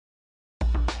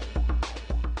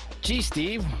Gee,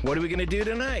 Steve, what are we going to do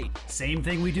tonight? Same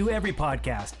thing we do every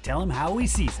podcast. Tell him how he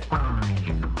sees it. All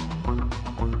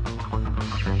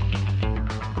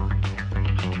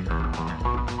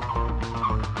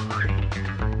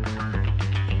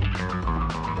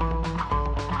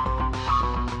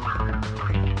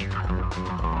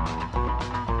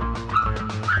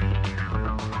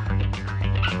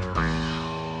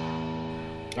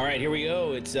right, here we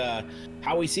go. It's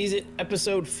How We Sees It,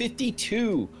 episode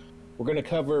 52. We're going to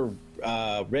cover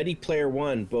Ready Player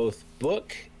One, both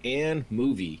book and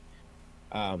movie.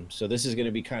 So this is going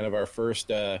to be kind of our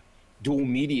first dual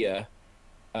media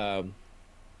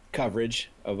coverage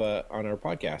of on our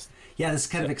podcast. Yeah, this is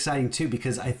kind of exciting too,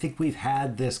 because I think we've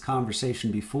had this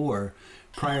conversation before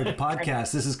prior to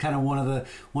podcast. This is kind of one of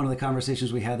the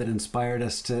conversations we had that inspired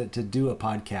us to do a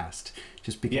podcast.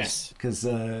 Just because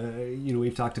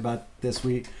we've talked about this.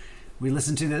 We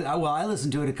listened to the I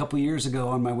listened to it a couple years ago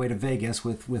on my way to Vegas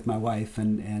with my wife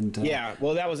and yeah.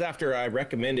 Well, that was after I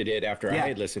recommended it. After I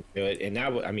had listened to it, and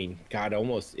now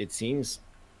it seems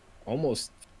almost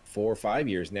 4 or 5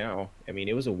 years now. I mean,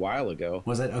 it was a while ago.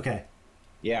 Was it? Okay.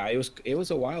 Yeah, it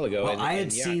was a while ago. Well, I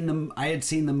had seen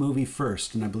the movie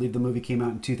first, and I believe the movie came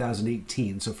out in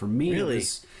 2018. So for me, really?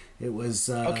 It was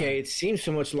okay. It seems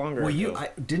so much longer. Well,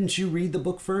 didn't you read the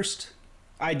book first?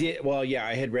 I did. Well, yeah,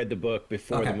 I had read the book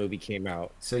before the movie came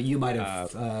out. So you might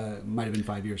have been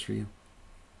 5 years for you.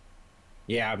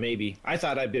 Yeah, maybe. I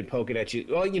thought I'd been poking at you.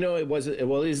 Well, it was at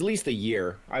least a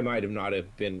year. I might have not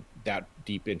have been that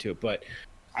deep into it, but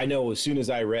I know as soon as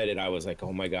I read it, I was like,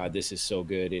 oh my God, this is so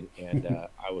good. And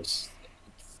I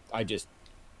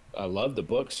love the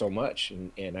book so much.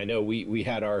 And I know we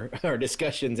had our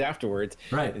discussions afterwards.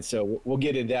 Right. And so we'll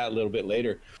get into that a little bit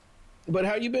later. But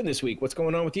how you been this week? What's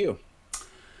going on with you?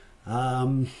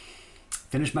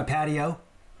 Finished my patio.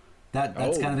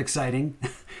 That's kind of exciting.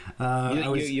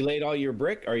 You laid all your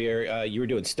brick, or you were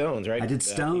doing stones, right? I did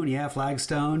stone,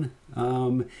 flagstone.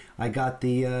 I got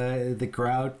the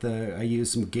grout. I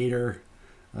used some gator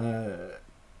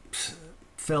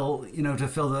fill, to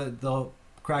fill the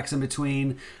cracks in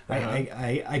between.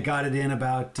 I got it in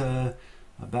about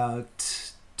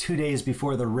 2 days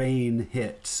before the rain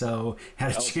hit, so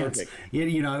had a chance. Perfect.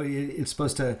 It's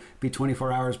supposed to be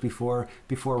 24 hours before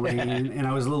rain, and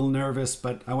I was a little nervous,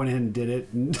 but I went ahead and did it,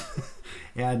 and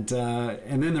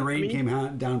then the rain came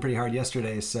down pretty hard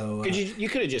yesterday. So you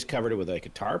could have just covered it with like a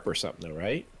tarp or something, though,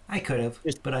 right? I could have,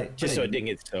 but so it didn't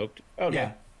get soaked. Okay.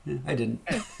 Yeah. I didn't.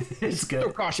 It's good.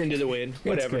 Throw caution to the wind.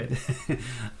 Whatever. It's good.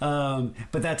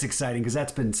 But that's exciting because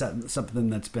that's been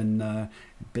something that's been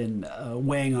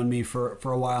weighing on me for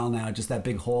a while now. Just that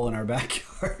big hole in our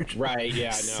backyard. Right.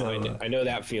 Yeah. No. I know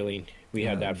that feeling. We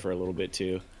had that for a little bit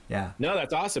too. Yeah. No,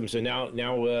 that's awesome. So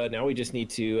now we just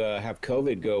need to have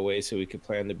COVID go away so we could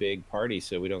plan the big party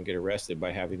so we don't get arrested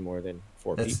by having more than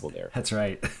four people there. That's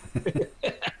right.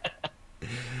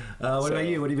 What about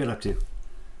you? What have you been up to?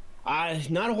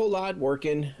 Not a whole lot,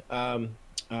 working,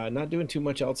 not doing too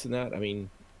much else than that. I mean,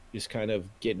 just kind of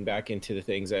getting back into the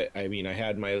things. I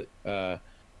had my,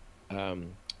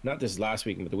 not this last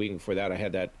weekend, but the weekend before that, I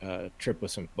had that trip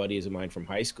with some buddies of mine from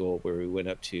high school where we went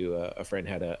up to, a friend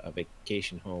had a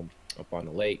vacation home up on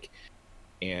the lake,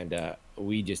 and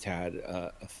we just had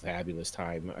a fabulous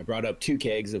time. I brought up 2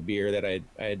 kegs of beer that I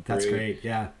had brewed. That's great,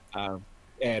 yeah.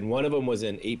 And one of them was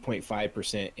an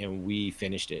 8.5%, and we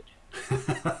finished it.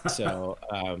 So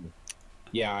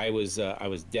I was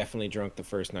definitely drunk the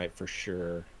first night for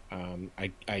sure.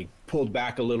 I pulled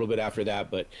back a little bit after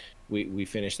that, but we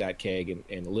finished that keg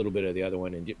and a little bit of the other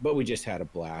one, but we just had a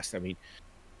blast. I mean,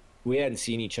 we hadn't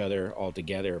seen each other all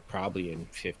together probably in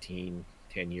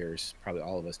 10 years, probably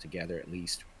all of us together at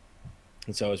least,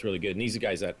 and so it was really good. And these are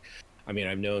guys that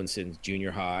I've known since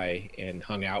junior high and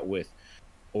hung out with,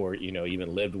 or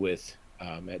even lived with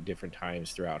at different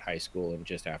times throughout high school and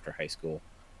just after high school.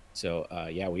 So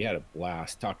we had a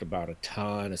blast, talked about a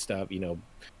ton of stuff.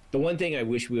 The one thing I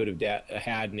wish we would have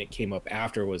had, and it came up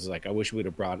after, was like, I wish we would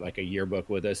have brought like a yearbook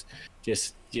with us,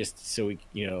 just so we,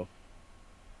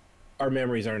 our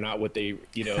memories are not what they,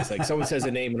 it's like someone says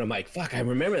a name and I'm like, fuck, I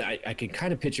remember that. I can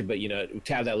kind of picture, but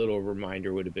to have that little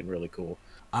reminder would have been really cool.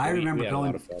 I remember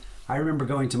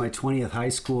going to my 20th high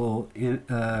school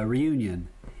reunion,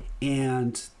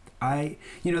 and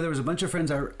there was a bunch of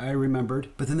friends I remembered,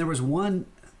 but then there was one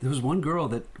girl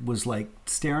that was like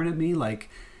staring at me like,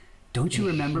 don't you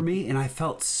remember me? And I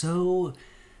felt so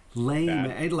lame.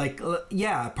 And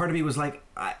part of me was like,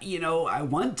 I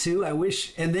want to, I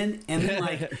wish. And then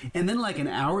like an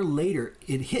hour later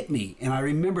it hit me and I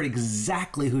remembered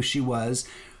exactly who she was.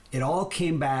 It all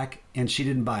came back and she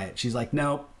didn't buy it. She's like,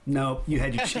 nope, No, you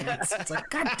had your chance. It's like,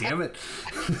 God damn it.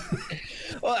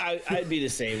 Well, I'd be the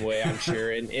same way, I'm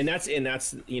sure. And that's,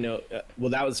 well,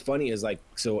 that was funny is like,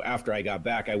 so after I got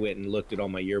back, I went and looked at all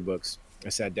my yearbooks. I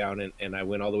sat down and I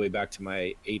went all the way back to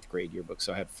my 8th grade yearbook.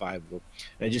 So I had 5 of them.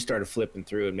 And I just started flipping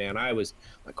through, and man, I was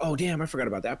like, oh damn, I forgot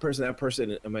about that person.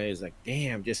 And I was like,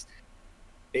 damn,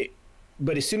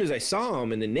 but as soon as I saw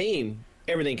him and the name,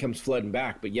 everything comes flooding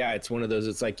back. But yeah, it's one of those,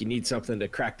 it's like you need something to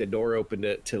crack the door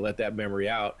open to let that memory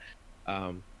out.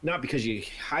 Not because you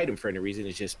hide them for any reason.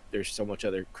 It's just there's so much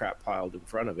other crap piled in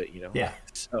front of it, Yeah.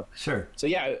 So Sure. So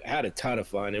yeah, I had a ton of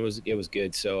fun. It was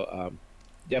good. So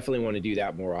definitely want to do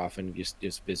that more often.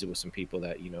 Just visit with some people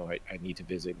that I need to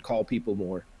visit and call people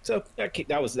more. So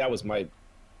that was my,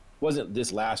 wasn't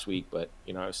this last week, but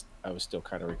I was still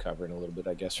kind of recovering a little bit,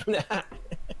 I guess, from that.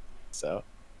 So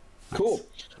cool.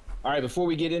 All right, before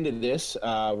we get into this,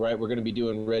 we're going to be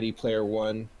doing Ready Player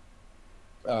One.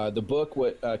 The book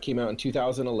came out in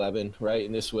 2011, right?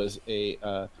 And this was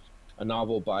a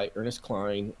novel by Ernest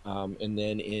Cline. And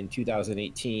then in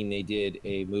 2018, they did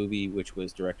a movie which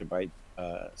was directed by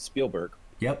Spielberg.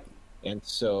 Yep. And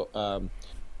so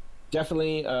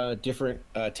definitely different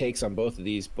takes on both of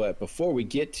these. But before we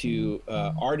get to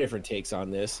our different takes on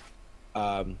this,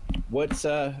 what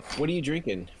are you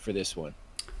drinking for this one?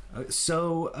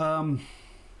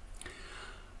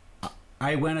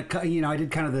 I went, I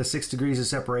did kind of the 6 degrees of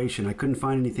separation. I couldn't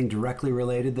find anything directly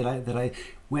related that I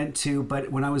went to,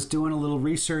 but when I was doing a little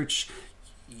research,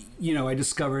 I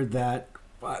discovered that,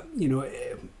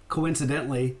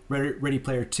 coincidentally, Ready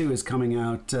Player 2 is coming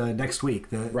out next week.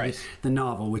 The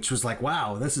novel, which was like,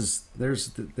 wow, there's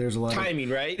a lot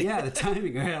timing, of, right? Yeah, the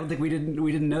timing. I don't think we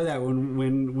didn't know that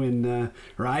when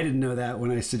or I didn't know that when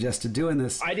I suggested doing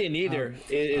this. I didn't either.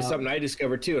 It's something I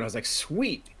discovered too, and I was like,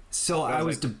 sweet. So I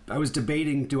was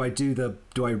debating, do I get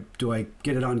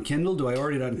it on Kindle? Do I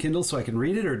order it on Kindle so I can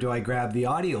read it, or do I grab the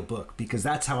audiobook? Because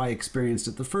that's how I experienced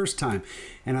it the first time.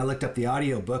 And I looked up the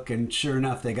audiobook, and sure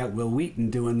enough, they got Will Wheaton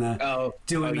doing the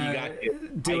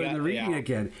reading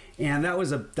again. And that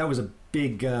was a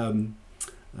big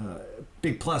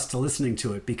big plus to listening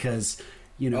to it, because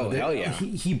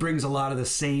he brings a lot of the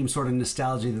same sort of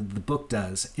nostalgia that the book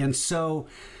does. And so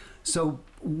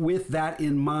with that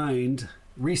in mind,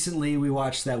 recently we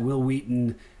watched that Will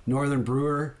Wheaton Northern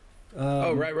Brewer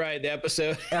the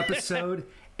episode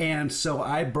and so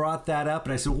I brought that up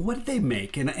and I said, well, what did they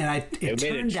make? And it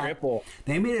turned out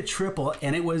they made a triple,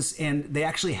 and they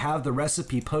actually have the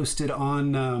recipe posted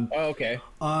on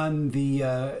on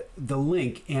the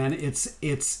link, and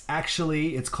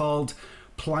it's called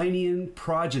Plinian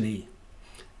Progeny,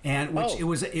 and which it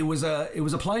was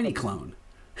a Pliny clone.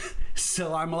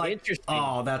 So I'm like,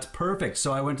 oh, that's perfect.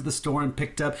 So I went to the store and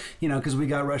picked up, because we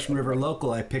got Russian River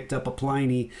local, I picked up a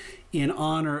Pliny in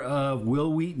honor of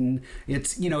Will Wheaton.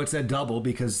 It's, it's a double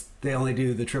because they only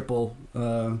do the triple.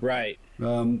 Right.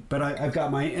 But I've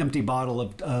got my empty bottle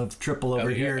of triple over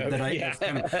here that I'm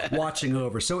kind of watching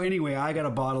over. So anyway, I got a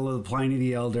bottle of Pliny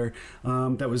the Elder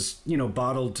that was,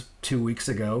 bottled 2 weeks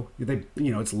ago.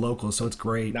 It's local, so it's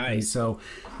great. Nice. And so,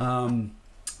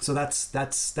 so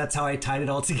that's how I tied it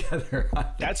all together.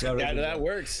 That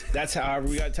works. That's how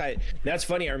we got tied. That's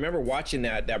funny. I remember watching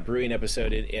that brewing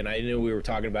episode, and I knew we were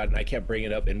talking about it, and I kept bringing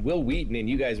it up. And Will Wheaton, and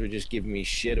you guys were just giving me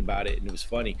shit about it, and it was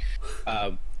funny.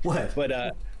 What?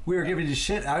 But we were giving you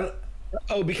shit.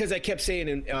 Because I kept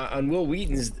saying on Will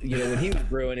Wheaton's, when he was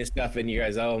brewing and stuff, and you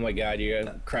guys, oh my God, you're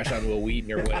gonna crush on Will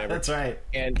Wheaton or whatever. That's right.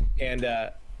 And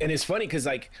it's funny because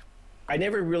I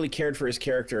never really cared for his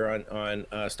character on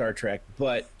Star Trek,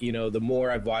 but the more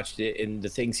I've watched it and the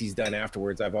things he's done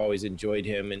afterwards, I've always enjoyed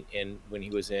him. And when he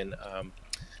was in,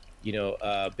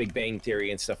 Big Bang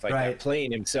Theory and stuff like that,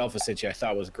 playing himself essentially, I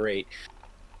thought was great.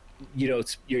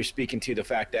 You're speaking to the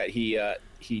fact that he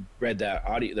read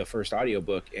the first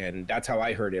audiobook, and that's how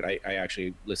I heard it. I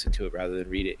actually listened to it rather than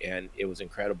read it, and it was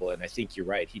incredible. And I think you're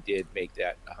right; he did make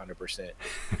that 100%.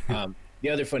 The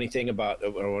other funny thing about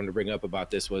what I wanted to bring up about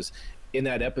this was, in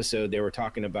that episode, they were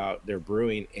talking about their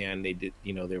brewing, and they did,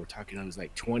 they were talking, it was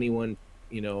like 21,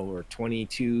 or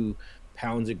 22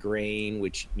 pounds of grain,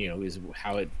 which, is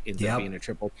how it ends up being a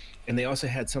triple. And they also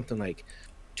had something like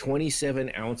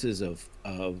 27 ounces of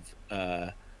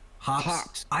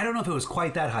hops. I don't know if it was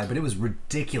quite that high, but it was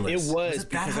ridiculous. It was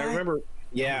because I remember.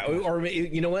 Yeah, or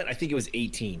you know what? I think it was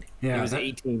 18. Yeah, it was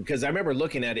 18 because I remember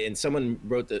looking at it, and someone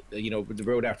wrote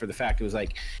wrote after the fact. It was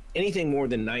like anything more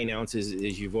than 9 ounces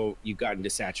is you've got into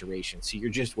saturation, so you're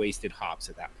just wasted hops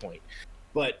at that point.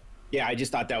 But Yeah, I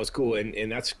just thought that was cool, and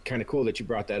that's kind of cool that you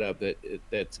brought that up.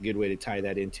 That's a good way to tie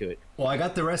that into it. Well, I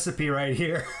got the recipe right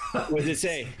here. What does it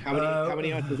say? How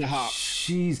many ounces of hops?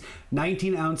 She's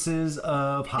 19 ounces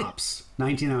of hops.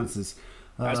 19 ounces.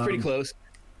 That's pretty close.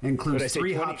 Includes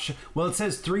 3 hop. Well, it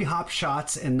says 3 hop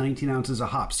shots and 19 ounces of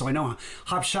hops. So I know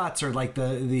hop shots are like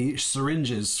the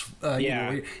syringes. Yeah. You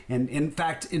know, and in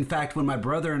fact, when my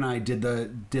brother and I did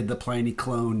the Pliny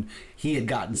clone, he had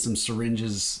gotten some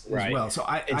syringes as well. So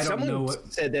I don't know.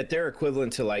 Said that they're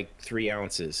equivalent to like 3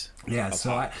 ounces. Yeah.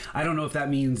 So I don't know if that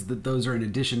means that those are in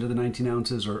addition to the 19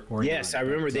 ounces or yes, not, I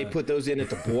remember they put those in at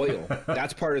the boil.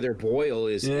 That's part of their boil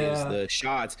is the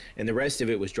shots, and the rest of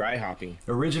it was dry hopping.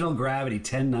 Original gravity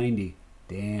 1090.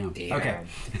 Damn. Okay.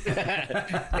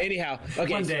 Anyhow,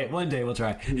 okay. One day we'll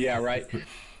try. Yeah, right.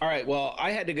 All right. Well,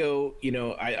 I had to go. You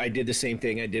know, I did the same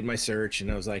thing. I did my search, and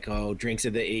I was like, oh, drinks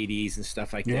of the '80s and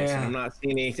stuff like this. And I'm not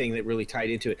seeing anything that really tied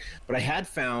into it. But I had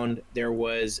found there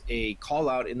was a call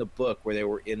out in the book where they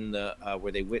were in the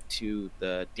where they went to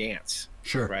the dance.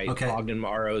 Sure. Right. Okay. Ogden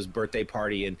Morrow's birthday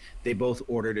party, and they both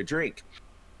ordered a drink.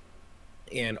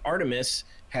 And Artemis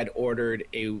had ordered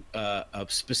a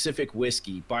specific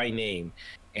whiskey by name,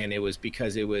 and it was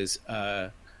because it was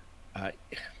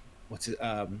what's it?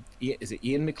 Is it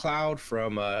Ian McLeod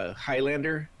from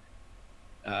Highlander?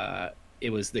 It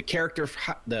was the character,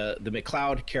 the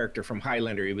McLeod character from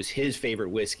Highlander. It was his favorite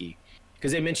whiskey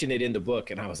because they mentioned it in the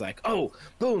book, and I was like, oh,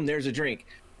 boom, there's a drink.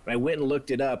 But I went and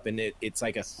looked it up, and it's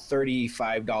like a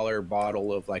 $35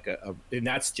 bottle of like and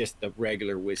that's just the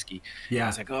regular whiskey. Yeah. I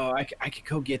was like, oh, I could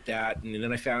go get that. And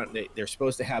then I found that they're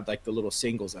supposed to have like the little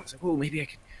singles. I was like, oh, maybe I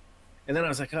could. And then I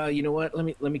was like, oh, you know what?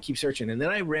 Let me keep searching. And then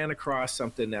I ran across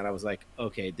something that I was like,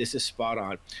 okay, this is spot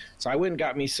on. So I went and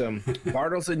got me some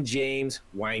Bartles and James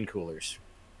wine coolers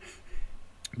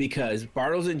because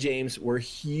Bartles and James were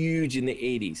huge in the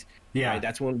 80s. Yeah. Right?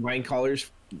 That's when wine coolers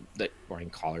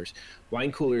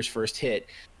first hit.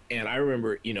 And I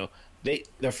remember, you know,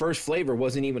 the first flavor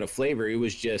wasn't even a flavor. It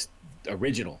was just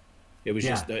original. It was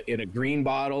just in a green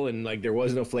bottle, and like there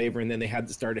was no flavor. And then they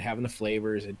started having the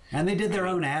flavors, and they did their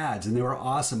own ads, and they were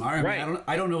awesome.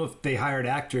 I don't know if they hired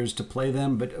actors to play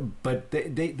them, but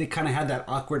they kind of had that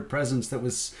awkward presence that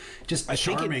was just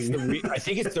charming. I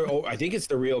think it's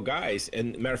the real guys.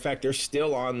 And matter of fact, they're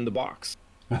still on the box.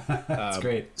 That's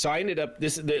great. So I ended up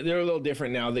they're a little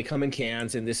different now. They come in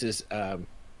cans, and this is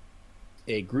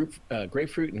a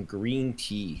grapefruit and green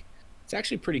tea. It's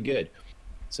actually pretty good.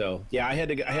 So yeah, I had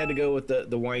to go with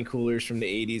the wine coolers from the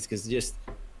 80s because just,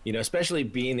 you know, especially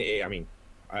being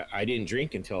I didn't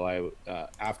drink until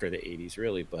after the 80s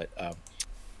really, but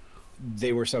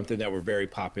they were something that were very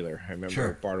popular. I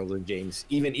remember Bartles and James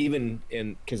even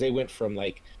in because they went from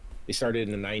like they started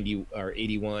in the 90 or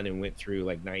 81 and went through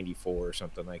like 94 or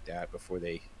something like that before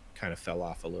they kind of fell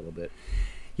off a little bit.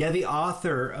 Yeah, the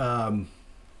author.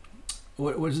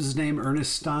 What was his name?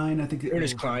 Ernest Stein, I think.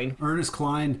 Ernest Cline. Ernest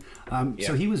Cline.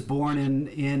 So he was born in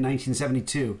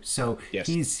 1972. So yes.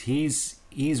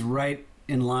 he's right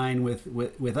in line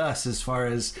with us as far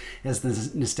as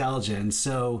the nostalgia. And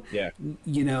so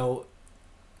you know,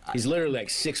 he's literally like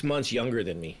 6 months younger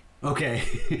than me. Okay,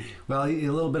 well, a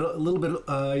little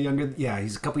bit younger. Yeah,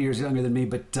 he's a couple years younger than me,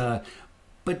 but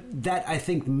that I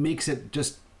think makes it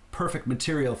just perfect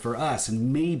material for us,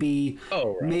 and maybe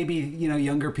you know,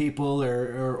 younger people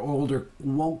or older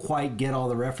won't quite get all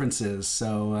the references.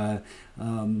 So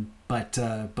but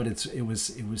it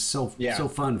was so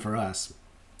fun for us.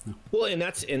 Well,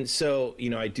 and so, you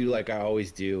know, I do like I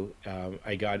always do.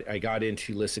 I got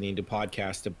into listening to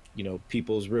podcasts of, you know,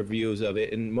 people's reviews of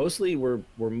it, and mostly were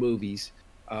movies.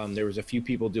 There was a few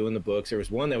people doing the books. There was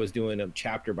one that was doing them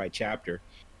chapter by chapter.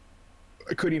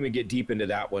 I couldn't even get deep into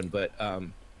that one, but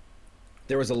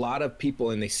there was a lot of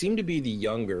people, and they seemed to be the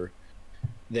younger,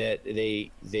 that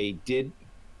they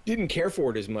didn't care for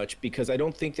it as much because I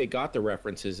don't think they got the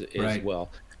references as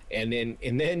well. And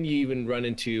then you even run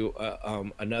into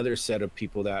another set of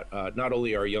people that not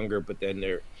only are younger, but then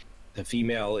they're the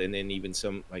female, and then even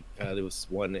some like there was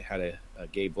one that had a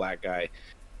gay black guy,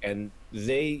 and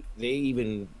they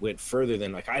even went further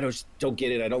than like, I don't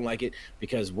get it, I don't like it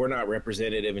because we're not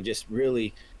representative, and just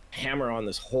really hammer on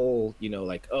this whole, you know,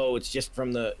 like, oh, it's just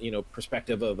from the, you know,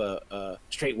 perspective of a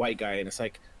straight white guy, and it's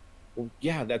like, well,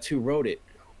 yeah, that's who wrote it.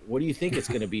 What do you think it's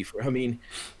going to be for? I mean,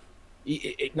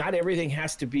 not everything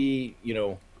has to be, you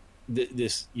know,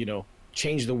 this, you know,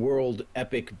 change the world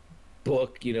epic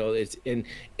book, you know. It's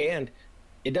and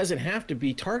it doesn't have to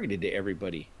be targeted to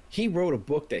everybody. He wrote a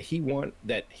book that he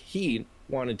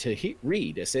wanted to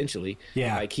read, essentially.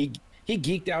 Yeah. Like he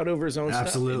geeked out over his own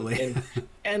Absolutely. stuff.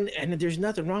 And there's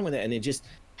nothing wrong with that. And it just,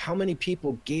 how many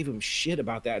people gave him shit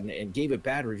about that and gave it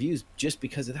bad reviews just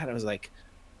because of that? I was like,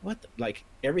 what? Like,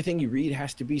 everything you read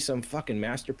has to be some fucking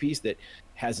masterpiece that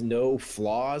has no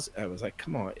flaws. I was like,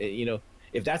 come on, you know,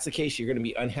 if that's the case, you're going to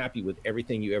be unhappy with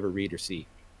everything you ever read or see.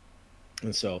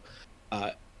 And so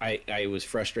I was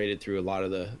frustrated through a lot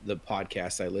of the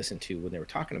podcasts I listened to when they were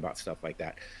talking about stuff like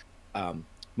that.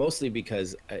 Mostly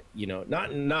because, you know,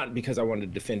 not because I wanted to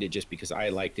defend it just because I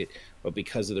liked it, but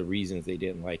because of the reasons they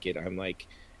didn't like it. I'm like,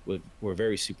 we're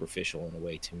very superficial in a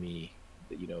way to me,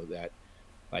 you know, that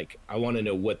like, I want to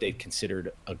know what they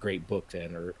considered a great book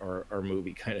then or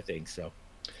movie kind of thing. So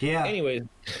yeah. Anyway,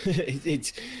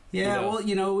 it's yeah. You know. Well,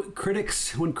 you know,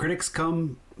 when critics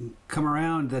come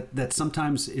around, that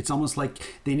sometimes it's almost like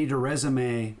they need a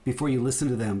resume before you listen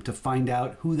to them to find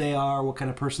out who they are, what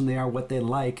kind of person they are, what they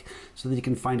like, so that you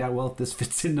can find out, well, if this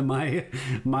fits into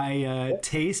my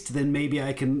taste, then maybe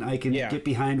I can get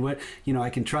behind what, you know,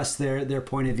 I can trust their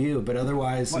point of view. But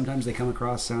otherwise, sometimes they come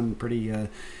across sound pretty.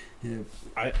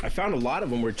 I found a lot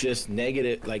of them were just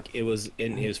negative. Like it was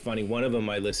funny. One of them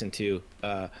I listened to,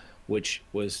 which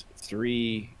was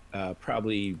three,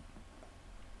 probably,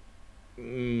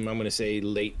 I'm going to say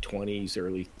late 20s,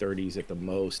 early 30s at the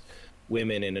most,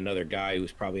 women, and another guy who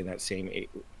was probably in that same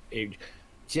age,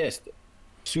 just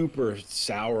super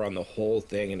sour on the whole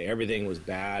thing, and everything was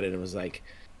bad. And it was like,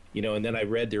 you know, and then I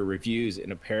read their reviews,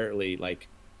 and apparently like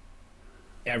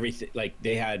everything, like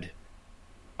they had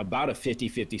about a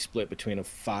 50-50 split between a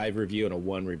 5 review and a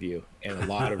 1 review, and a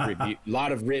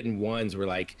lot of written ones were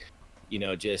like, you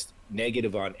know, just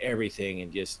negative on everything,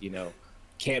 and just, you know,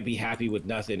 can't be happy with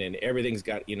nothing, and everything's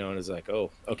got, you know, and it's like,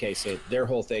 oh, okay, so their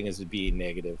whole thing is to be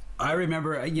negative. I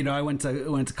remember, you know, I went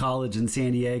to college in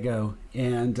San Diego,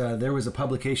 and there was a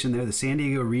publication there, the San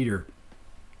Diego Reader,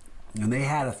 and they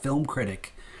had a film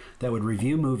critic that would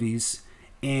review movies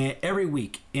every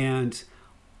week, and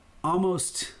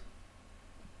almost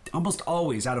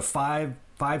always out of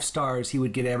five stars, he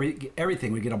would get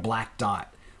everything would get a black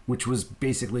dot, which was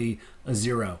basically a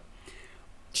 0.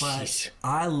 But jeez.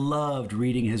 I loved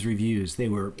reading his reviews. They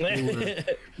were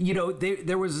you know,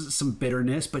 there was some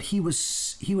bitterness, but he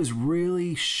was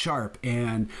really sharp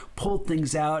and pulled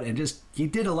things out, and just, he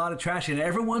did a lot of trash. And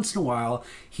every once in a while,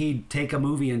 he'd take a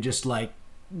movie and just, like,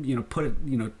 you know, put it,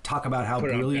 you know, talk about how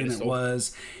brilliant it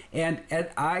was. And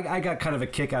I got kind of a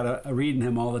kick out of reading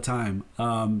him all the time.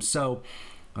 No,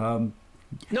 I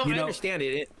understand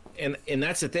it. And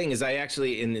that's the thing, is I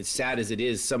actually, and as sad as it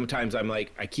is, sometimes I'm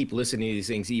like, I keep listening to these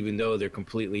things even though they're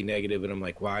completely negative, and I'm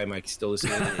like, why am I still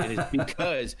listening? And it's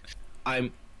because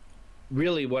I'm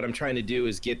really, what I'm trying to do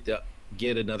is get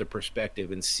another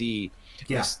perspective and see.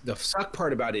 Yeah. The suck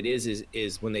part about it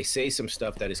is when they say some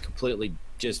stuff that is completely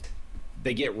just,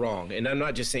 they get wrong. And I'm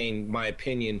not just saying my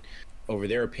opinion over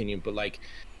their opinion, but like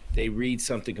they read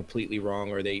something completely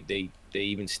wrong, or they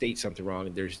even state something wrong,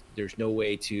 and there's no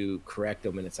way to correct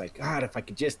them. And it's like, God, if I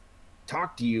could just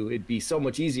talk to you, it'd be so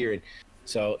much easier. And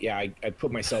so, yeah, I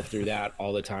put myself through that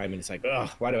all the time, and it's like,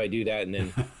 oh, why do I do that? And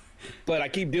then, but I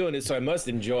keep doing it, so I must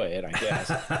enjoy it, I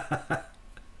guess. I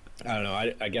don't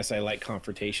know. I guess I like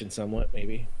confrontation somewhat,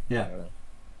 maybe. Yeah. I don't know.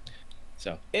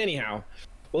 So anyhow,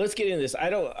 well, let's get into this.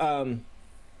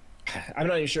 I'm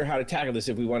not even sure how to tackle this.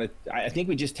 If we want to, I think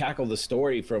we just tackle the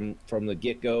story from the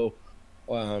get-go,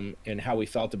 and how we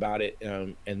felt about it,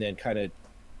 and then kind of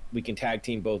we can tag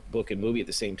team both book and movie at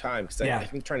the same time, because I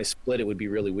think trying to split it would be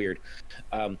really weird.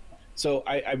 So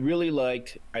I really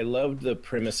loved the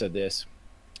premise of this,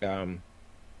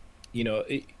 you know,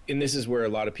 and this is where a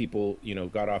lot of people, you know,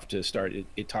 got off to start.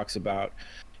 It talks about,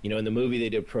 you know, in the movie they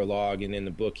did prologue, and in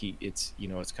the book it's, you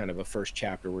know, it's kind of a first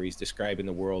chapter where he's describing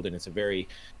the world, and it's a very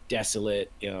desolate,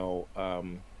 you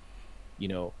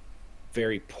know,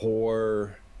 very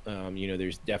poor. You know,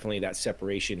 there's definitely that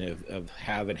separation of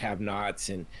have and have nots,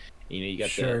 and, you know, you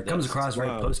got it comes across very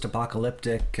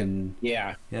post-apocalyptic, and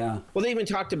yeah. Well, they even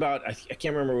talked about, I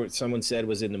can't remember what someone said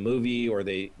was in the movie, or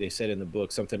they said in the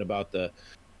book something about the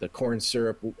corn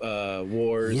syrup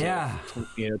wars, of,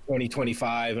 you know,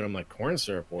 2025, and I'm like, corn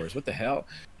syrup wars, what the hell?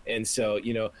 And so,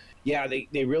 you know, yeah,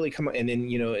 they really come, and then,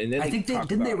 you know, and then I think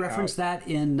they reference that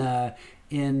in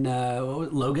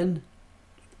Logan,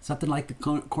 something like the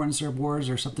corn syrup wars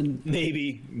or something.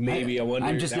 Maybe I wonder.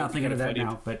 I'm just not thinking of that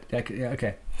now, but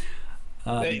okay.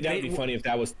 That would be funny if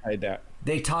that was tied that.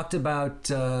 They talked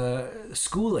about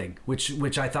schooling,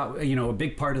 which I thought, you know, a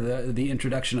big part of the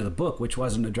introduction of the book, which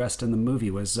wasn't addressed in the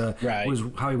movie, was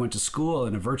how he went to school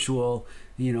in a virtual,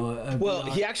 you know.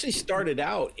 He actually started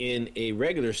out in a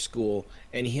regular school,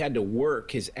 and he had to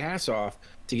work his ass off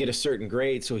to get a certain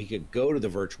grade so he could go to the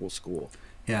virtual school.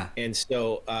 Yeah. And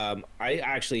so I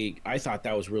thought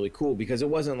that was really cool, because it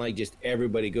wasn't like just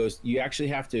everybody goes. You actually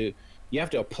have to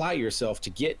apply yourself to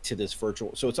get to this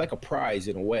virtual. So it's like a prize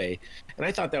in a way. And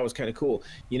I thought that was kind of cool,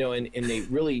 you know, and they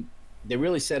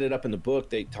really set it up in the book.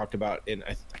 They talked about, and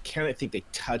I kind of think they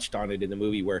touched on it in the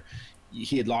movie, where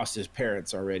he had lost his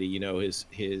parents already. You know,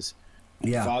 his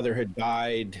father had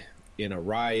died in a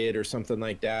riot or something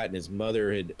like that, and his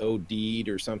mother had OD'd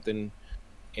or something.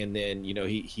 And then, you know,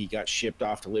 he got shipped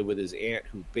off to live with his aunt,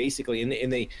 who basically,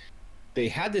 and they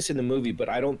had this in the movie, but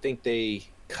I don't think they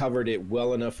covered it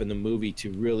well enough in the movie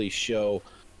to really show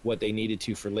what they needed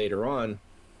to for later on,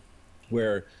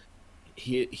 where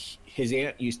his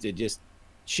aunt used to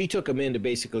she took him in to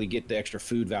basically get the extra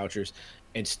food vouchers,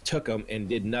 and took him and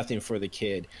did nothing for the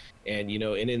kid. And, you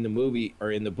know, and in the movie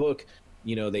or in the book,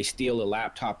 you know, they steal a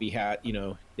laptop he had, you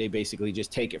know, they basically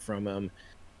just take it from him.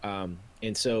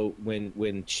 And so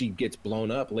when she gets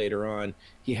blown up later on,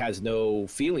 he has no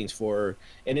feelings for her.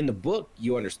 And in the book,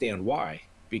 you understand why,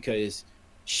 because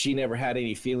she never had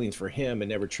any feelings for him and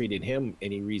never treated him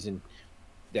any reason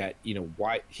that, you know,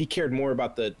 why he cared more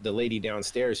about the lady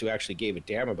downstairs who actually gave a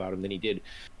damn about him than he did.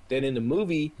 Then in the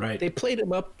movie, they played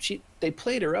him up. They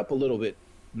played her up a little bit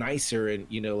nicer, and,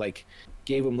 you know, like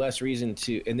gave him less reason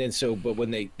to. And then but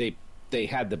when they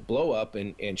had the blow up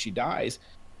and she dies,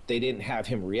 they didn't have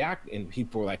him react, and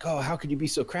people were like, "Oh, how could you be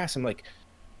so crass?" I'm like,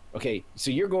 okay, so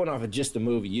you're going off of just the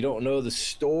movie. You don't know the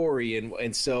story,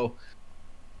 and so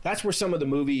that's where some of the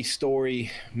movie story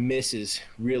misses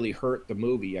really hurt the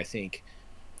movie, I think,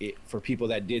 for people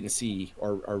that didn't see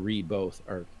or read both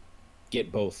or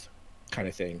get both kind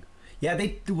of thing. Yeah, they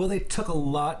took a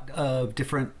lot of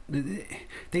different.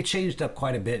 They changed up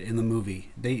quite a bit in the movie.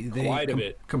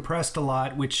 They compressed a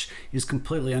lot, which is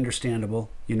completely understandable.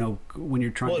 You know, when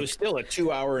you're trying. Well, it was still a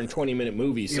 2 hour and 20 minute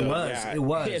movie. So it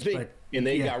was. And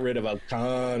they got rid of a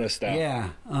ton of stuff. Yeah,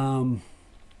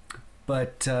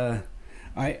 but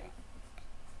I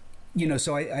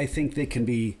think they can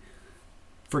be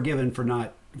forgiven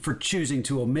for choosing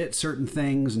to omit certain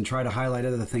things and try to highlight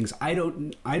other things. I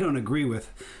don't agree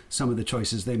with some of the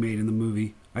choices they made in the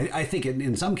movie. I think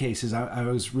in some cases I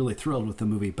was really thrilled with the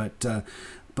movie, but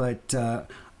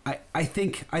I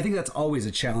think that's always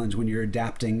a challenge when you're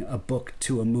adapting a book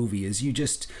to a movie. Is you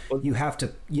have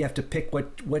to pick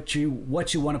what you want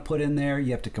to put in there.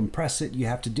 You have to compress it. You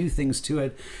have to do things to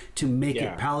it to make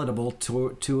it palatable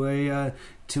to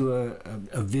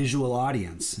a visual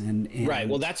audience. And right.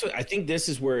 Well, that's what I think. This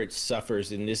is where it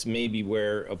suffers, and this may be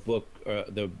where a book,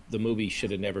 the movie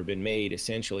should have never been made.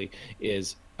 Essentially,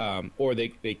 is or they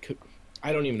could.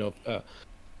 I don't even know if.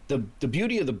 The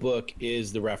beauty of the book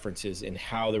is the references and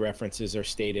how the references are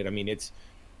stated. I mean,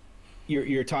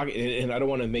 you're talking, and I don't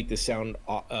want to make this sound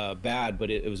bad, but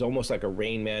it was almost like a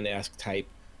Rain Man-esque type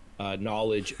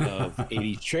knowledge of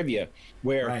 80s trivia,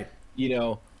 where you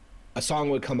know, a song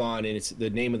would come on and it's the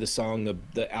name of the song,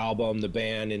 the album, the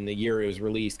band, and the year it was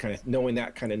released, kind of knowing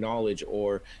that kind of knowledge,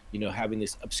 or, you know, having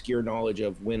this obscure knowledge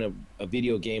of when a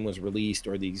video game was released,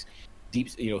 or these deep,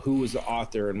 you know, who was the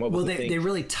author and what was the thing. They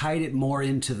really tied it more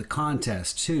into the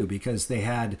contest too, because they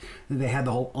had the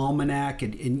whole almanac,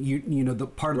 and you know, the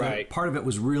part of it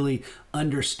was really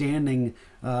understanding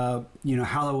you know,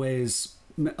 Holloway's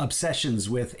obsessions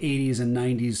with 80s and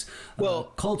 90s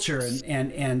culture,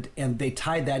 and they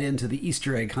tied that into the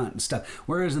Easter egg hunt and stuff,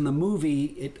 whereas in the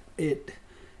movie it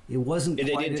wasn't. They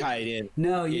didn't tie it in.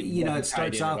 No, you know, it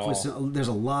starts off with there's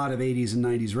a lot of 80s and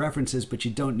 90s references, but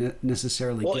you don't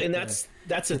necessarily. Well, and that's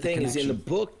the thing, is in the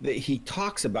book that he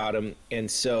talks about them, and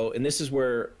this is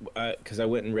where, because I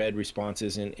went and read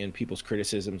responses and people's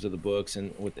criticisms of the books,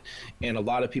 and a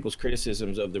lot of people's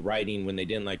criticisms of the writing when they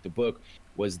didn't like the book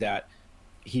was that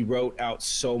he wrote out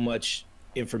so much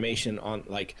information on,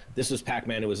 like, this was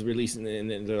Pac-Man, it was released,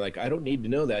 and they're like, I don't need to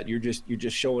know that. You're just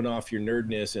showing off your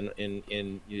nerdness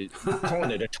and you're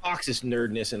calling it a toxic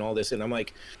nerdness and all this. And I'm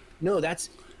like, no, that's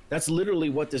literally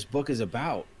what this book is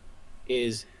about,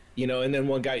 is, you know. And then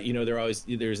one guy, you know, there's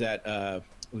that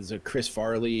it was a Chris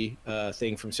Farley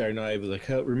thing from Saturday Night. It was like,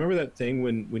 oh, remember that thing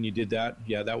when you did that?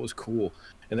 Yeah, that was cool.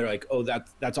 And they're like, oh,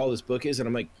 that's all this book is? And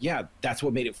I'm like, yeah, that's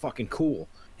what made it fucking cool.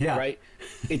 Yeah. Right.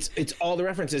 It's all the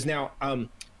references. Now,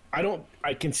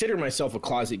 I consider myself a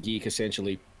closet geek,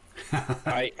 essentially.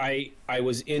 I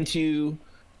was into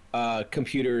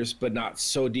computers, but not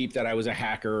so deep that I was a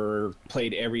hacker or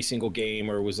played every single game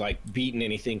or was like beating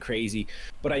anything crazy.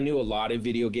 But I knew a lot of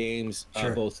video games,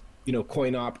 Sure. both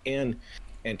coin op and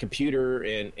computer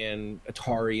and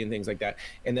Atari and things like that.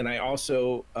 And then I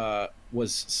also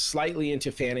was slightly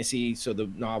into fantasy, so the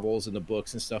novels and the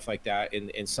books and stuff like that,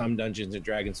 and some Dungeons and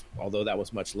Dragons, although that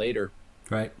was much later.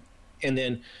 Right. And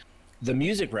then the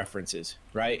music references,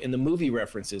 right, and the movie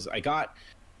references. I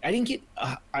didn't get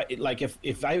like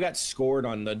if I got scored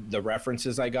on the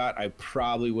references I got, I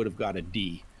probably would have got a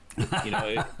D,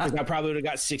 because I probably would have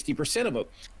got 60% of them.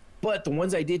 But the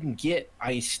ones I didn't get,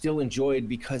 I still enjoyed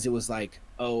because it was like,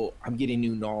 oh, I'm getting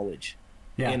new knowledge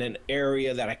in an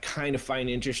area that I kind of find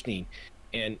interesting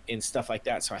and stuff like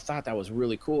that. So I thought that was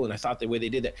really cool. And I thought the way they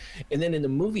did that. And then in the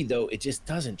movie, though, it just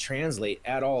doesn't translate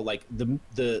at all. Like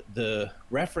the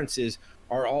references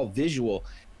are all visual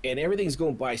and everything's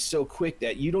going by so quick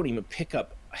that you don't even pick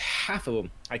up half of them.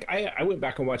 Like I went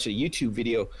back and watched a YouTube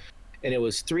video and it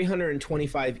was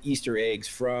 325 Easter eggs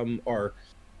from or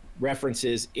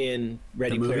references in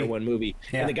Ready Player One movie.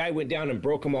 And the guy went down and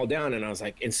broke them all down. And I was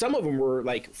like, and some of them were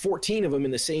like 14 of them in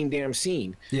the same damn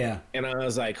scene. Yeah. And I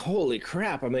was like, holy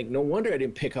crap. I'm like, no wonder I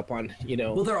didn't pick up on,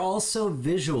 Well, they're all so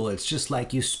visual. It's just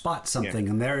like you spot something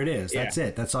and there it is. That's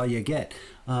it. That's all you get.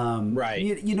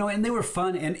 Right. And they were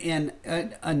fun and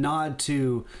a nod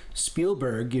to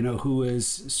Spielberg, who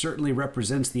certainly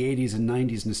represents the 80s and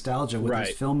 90s nostalgia with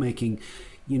his filmmaking,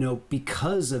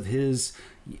 because of his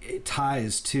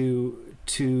ties to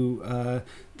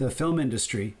the film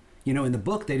industry. In the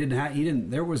book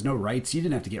there was no rights. You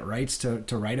didn't have to get rights to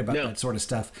write about that sort of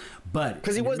stuff. But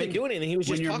because he wasn't doing anything, he was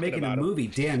just talking about it. When you're making a movie,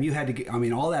 damn, you had to get,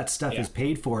 all that stuff is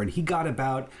paid for. And he got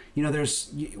about,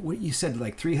 there's what you said,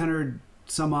 like 300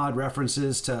 some odd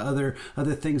references to other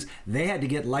things. They had to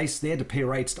get licensed. They had to pay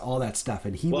rights to all that stuff,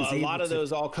 and he was able a lot of to,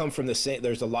 those all come from the same.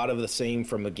 There's a lot of the same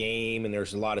from a game, and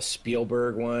there's a lot of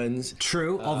Spielberg ones.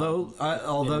 True,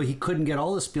 although he couldn't get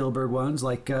all the Spielberg ones,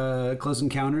 like Close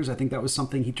Encounters. I think that was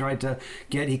something he tried to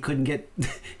get. He couldn't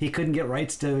get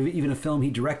rights to even a film he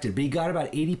directed, but he got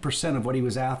about 80% of what he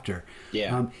was after.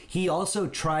 Yeah. He also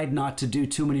tried not to do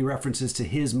too many references to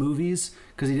his movies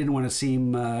because he didn't want to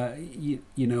seem,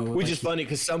 Which is funny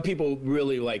because some people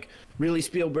really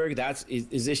Spielberg.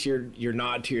 Is this your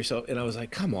nod to yourself? And I was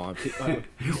like, come on.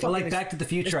 Well, like Back to the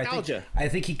Future, I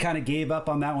think he kind of gave up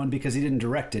on that one because he didn't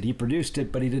direct it. He produced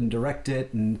it, but he didn't direct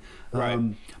it. And right.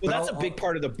 Well, that's a big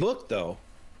part of the book, though.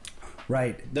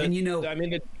 Right.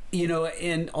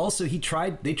 And also they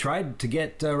tried to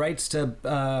get rights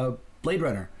to Blade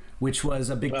Runner, which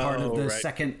was a big part of the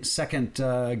second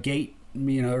gate.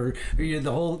 The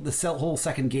whole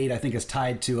second gate, I think, is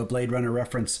tied to a Blade Runner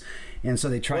reference, and so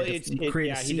they tried to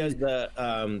create. He does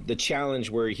the challenge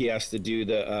where he has to do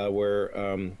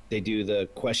they do the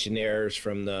questionnaires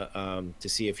from the to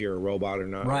see if you're a robot or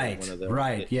not. Right, or the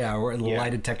lie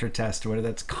detector test, or whatever.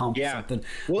 That's something.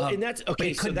 Well, and that's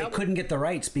okay. They couldn't get the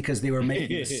rights because they were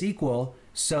making a sequel.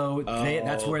 So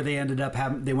that's where they ended up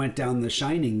having. They went down the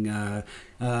Shining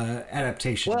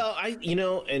adaptation. Well,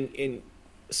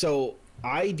 so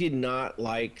I did not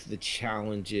like the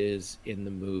challenges in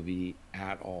the movie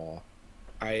at all.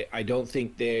 I don't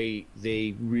think they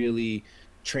really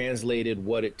translated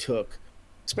what it took.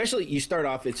 Especially, you start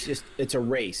off, it's a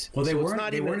race. Well, they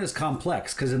weren't as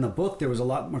complex because in the book there was a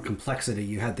lot more complexity.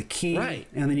 You had the key, right,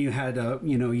 and then you had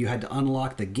you had to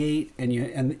unlock the gate, and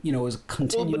it was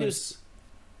continuous.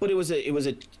 But it was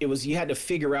you had to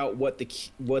figure out what the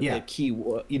key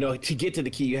to get to the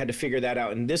key. You had to figure that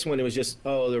out. And this one, it was just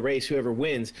the race, whoever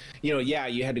wins. You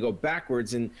had to go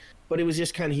backwards, but it was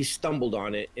just kind of he stumbled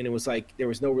on it, and it was like there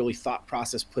was no really thought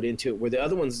process put into it. Where the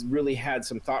other ones really had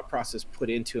some thought process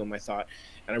put into them, I thought,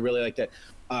 and I really liked that.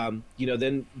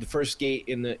 Then the first gate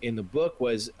in the book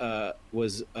was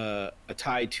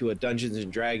tied to a Dungeons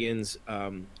and Dragons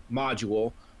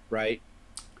module, right?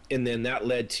 And then that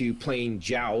led to playing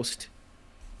Joust,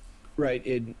 right?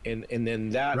 And then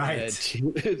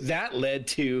that led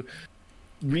to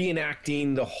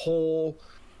reenacting the whole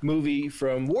movie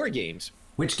from War Games,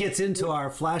 which gets into our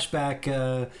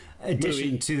flashback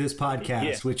addition to this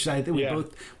podcast, which I think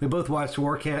we both watched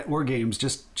War Games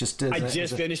just as I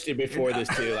just finished it before this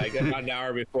too, like about an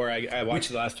hour before I watched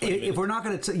the last 20 minutes. If we're not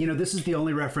going to, this is the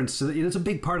only reference to it's a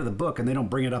big part of the book, and they don't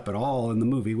bring it up at all in the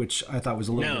movie, which I thought was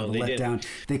a little bit of a letdown.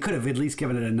 They could have at least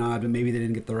given it a nod, but maybe they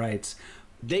didn't get the rights.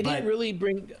 They didn't really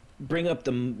bring up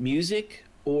the music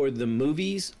or the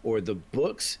movies or the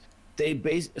books.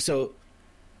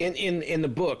 In the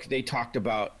book, they talked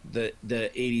about the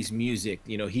 80s music.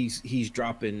 He's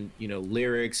dropping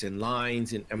lyrics and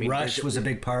lines, and I mean Rush was a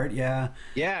big part. Yeah.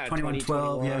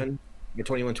 2112. the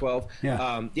 2112.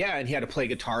 Yeah, and he had to play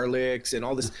guitar licks and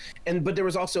all this. But there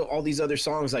was also all these other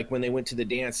songs, like when they went to the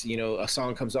dance, a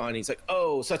song comes on, and he's like,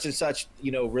 oh, such and such,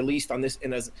 released on this,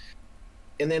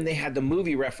 and then they had the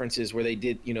movie references where they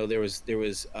did, there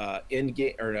was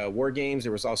in-game or War Games.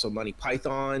 There was also Monty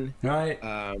Python. Right.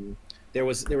 There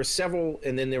were several,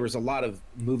 and then there was a lot of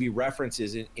movie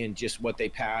references in just what they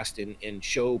passed and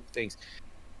show things,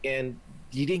 and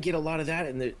you didn't get a lot of that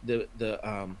in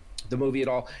the movie at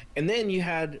all. And then you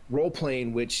had role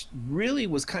playing, which really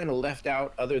was kind of left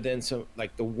out, other than some,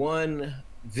 like, the one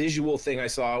visual thing I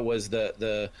saw was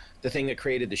the thing that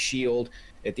created the shield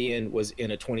at the end was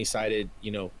in a 20-sided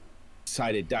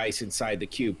sided dice inside the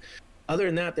cube. Other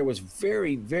than that, there was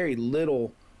very, very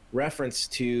little reference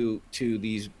to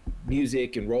these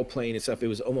music and role playing and stuff. It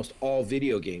was almost all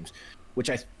video games, which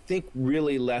I think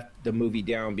really let the movie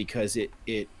down, because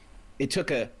it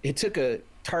took a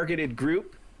targeted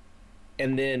group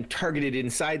and then targeted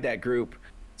inside that group.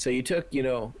 So you took,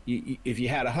 if you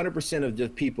had 100% of the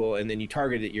people and then you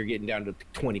target it, you're getting down to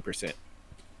 20%.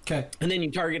 Okay. And then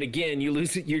you target again, you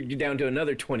lose it, you're down to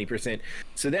another 20%.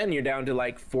 So then you're down to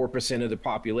like 4% of the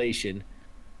population.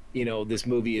 This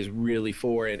movie is really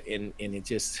for it, and it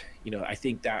just, I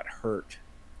think that hurt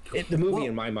the movie,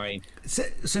 in my mind.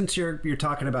 Since you're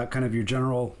talking about kind of your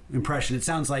general impression, it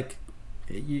sounds like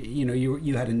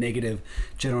you had a negative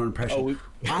general impression.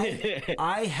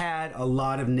 I had a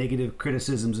lot of negative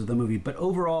criticisms of the movie, but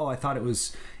overall I thought it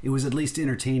was at least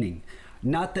entertaining.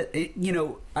 Not that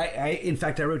I in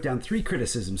fact I wrote down 3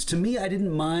 criticisms. To me, I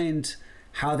didn't mind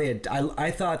how they had. I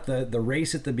thought the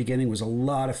race at the beginning was a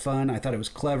lot of fun. I thought it was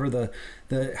clever,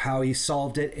 the how he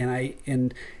solved it,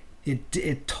 and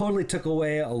it totally took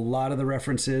away a lot of the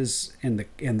references and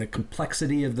the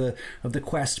complexity of the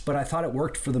quest. But I thought it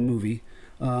worked for the movie,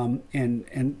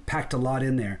 and packed a lot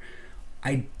in there.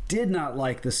 I did not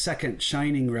like the second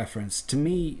Shining reference. To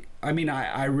me, I mean,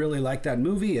 I really liked that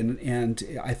movie, and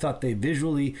I thought they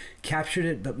visually captured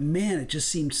it, but man, it just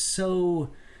seemed so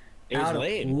out of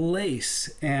place,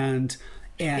 and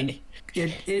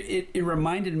it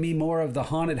reminded me more of the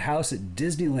haunted house at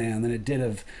Disneyland than it did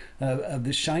of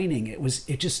The Shining. It's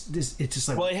just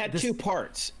like, well, it had 2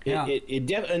 parts. Yeah.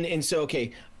 And so,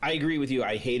 okay, I agree with you.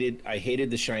 I hated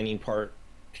the Shining part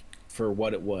for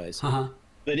what it was. Uh-huh.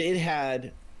 But it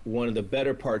had one of the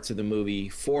better parts of the movie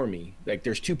for me. Like,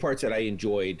 there's 2 parts that I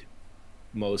enjoyed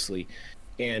mostly,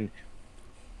 and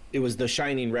it was the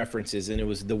Shining references, and it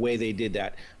was the way they did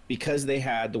that, because they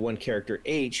had the one character,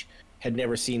 H, had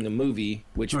never seen the movie,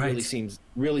 which right.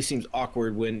 really seems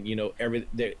awkward when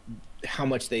how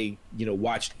much they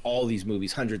watched all these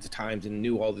movies hundreds of times and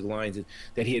knew all the lines, and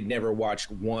that he had never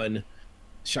watched one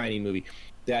Shining movie.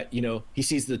 That he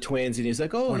sees the twins and he's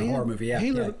like, oh, hey, horror movie, yeah.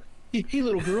 Hey,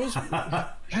 little girls,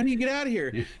 how do you get out of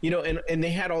here? And they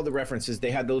had all the references.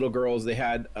 They had the little girls. They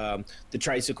had the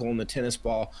tricycle and the tennis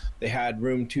ball. They had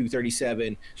Room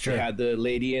 237. Sure. They had the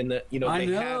lady in the, I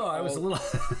know. I was a little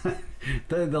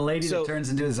the lady that turns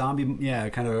into a zombie. Yeah,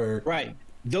 kind of. Right.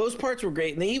 Those parts were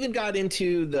great, and they even got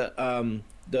into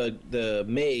the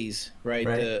maze. Right.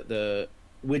 The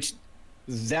which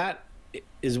that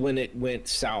is when it went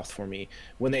south for me,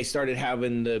 when they started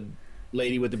having the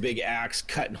lady with the big axe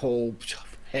cutting whole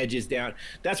hedges down.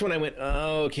 That's when I went,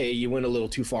 oh, okay, you went a little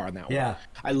too far on that one. Yeah.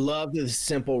 I love the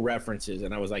simple references,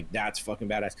 and I was like, that's fucking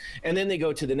badass. And then they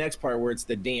go to the next part where it's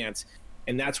the dance,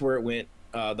 and that's where it went,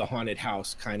 the haunted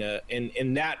house kind of,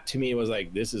 and that to me was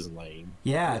like, this is lame.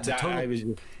 Yeah, it's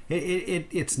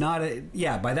it's not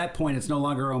by that point it's no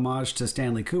longer homage to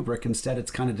Stanley Kubrick. Instead,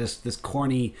 it's kind of just this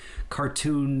corny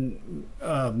cartoon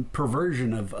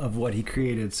perversion of what he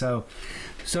created. So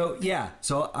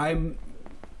I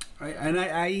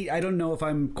don't know if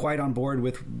I'm quite on board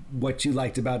with what you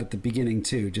liked about it at the beginning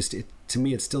too. To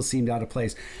me, it still seemed out of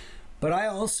place. But I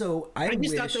just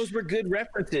thought those were good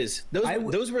references.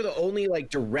 Those were the only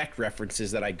direct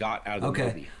references that I got out of the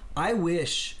movie. I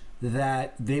wish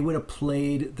that they would have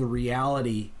played the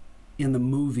reality in the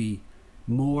movie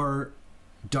more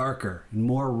darker and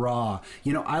more raw.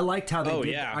 I liked how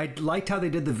they I liked how they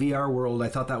did the VR world. I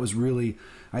thought that was really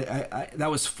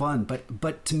that was fun.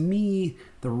 But to me,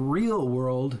 the real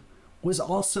world was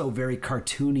also very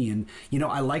cartoony, and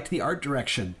I liked the art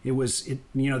direction.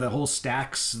 The whole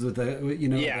stacks with the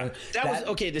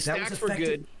the stacks were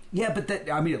good. Yeah, but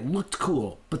it looked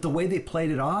cool. But the way they played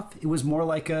it off, it was more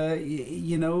like here's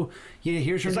your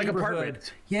neighborhood. Like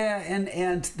apartments. Yeah,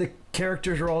 and the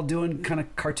characters are all doing kind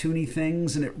of cartoony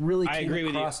things, and it really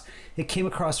came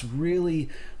across really.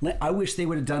 I wish they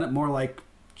would have done it more like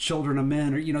Children of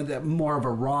Men, or that more of a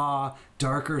raw,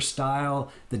 darker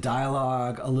style. The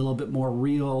dialogue a little bit more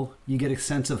real. You get a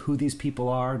sense of who these people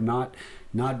are, not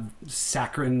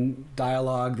saccharine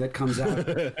dialogue that comes out.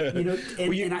 And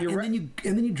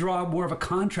then you draw more of a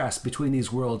contrast between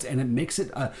these worlds, and it makes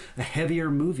it a heavier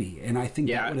movie. And I think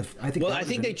that would have. I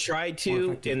think they tried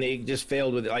to, and they just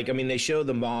failed with it. Like, I mean, they show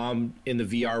the mom in the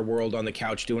VR world on the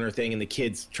couch doing her thing, and the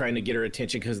kids trying to get her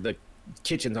attention because the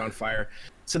kitchen's on fire.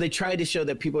 So they tried to show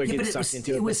that people are getting sucked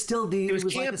into it. It was still it was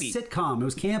like a sitcom. It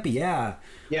was campy, yeah.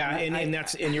 Yeah,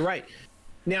 and you're right.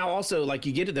 Now also, like,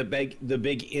 you get to the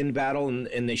big end battle,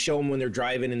 and they show them when they're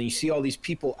driving, and you see all these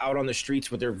people out on the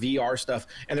streets with their VR stuff,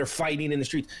 and they're fighting in the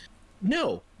streets.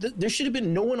 No, there should have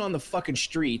been no one on the fucking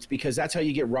streets, because that's how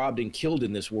you get robbed and killed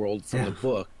in this world from the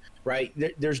book, right?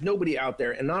 There's nobody out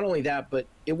there, and not only that, but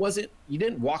you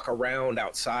didn't walk around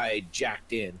outside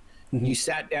jacked in. Mm-hmm. You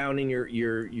sat down in your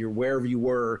wherever you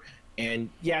were, and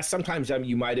sometimes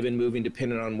you might have been moving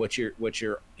depending on what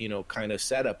your kind of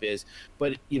setup is.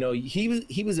 But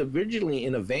he was originally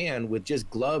in a van with just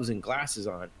gloves and glasses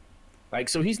on, like,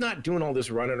 so he's not doing all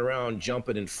this running around,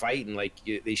 jumping and fighting like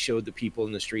they showed the people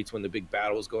in the streets when the big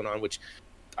battle was going on, which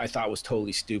I thought was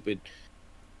totally stupid.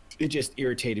 It just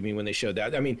irritated me when they showed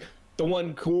that. I mean, the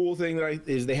one cool thing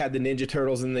is they had the Ninja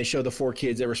Turtles, and they show the 4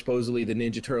 kids that were supposedly the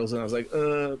Ninja Turtles, and I was like,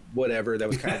 whatever. That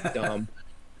was kind of dumb.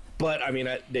 But I mean,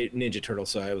 they Ninja Turtles,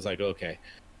 so I was like, okay.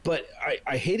 But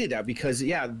I hated that because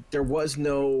there was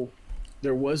no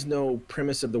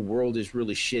premise of the world is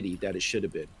really shitty that it should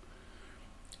have been.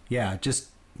 Yeah,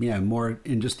 more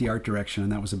in just the art direction,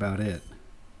 and that was about it.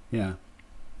 Yeah.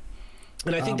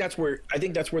 And I think that's where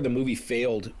the movie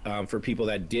failed for people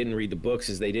that didn't read the books,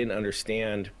 is they didn't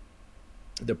understand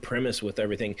the premise with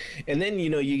everything. And then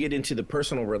you get into the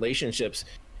personal relationships.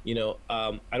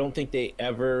 I don't think they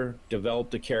ever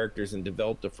developed the characters and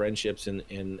developed the friendships, and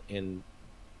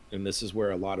this is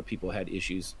where a lot of people had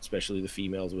issues, especially the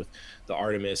females, with the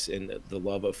Artemis and the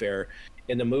love affair.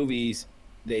 In the movies,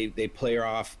 they play her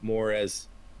off more as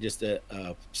just a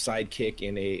sidekick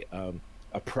and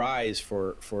a prize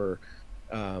for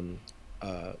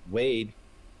Wade,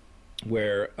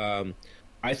 where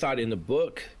I thought in the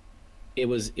book it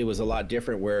was a lot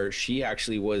different, where she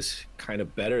actually was kind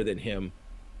of better than him,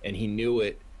 and he knew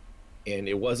it, and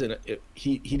it wasn't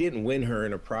he didn't win her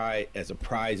in as a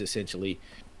prize essentially.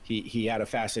 He had a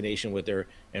fascination with her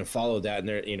and followed that, and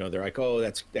they're like, oh,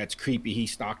 that's creepy, he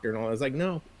stalked her and all. I was like,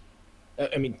 no.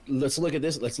 I mean, let's look at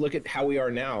this. Let's look at how we are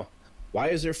now. Why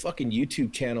is there fucking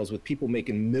YouTube channels with people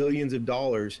making millions of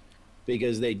dollars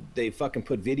because they fucking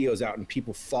put videos out and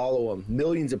people follow them?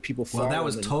 Millions of people follow them. Well, that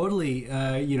was totally,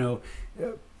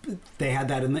 they had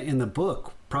that in the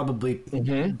book probably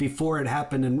before it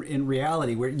happened in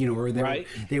reality, where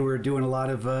they were doing a lot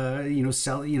of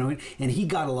and he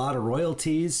got a lot of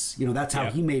royalties. That's how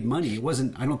he made money. It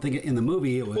wasn't. I don't think in the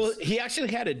movie it was. Well, he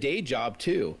actually had a day job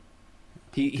too.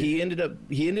 He ended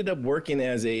up working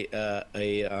as a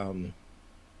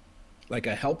like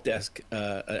a help desk,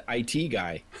 IT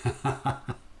guy.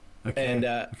 Okay. And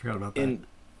I forgot about that.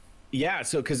 Yeah,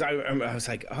 so because I was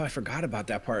like, oh, I forgot about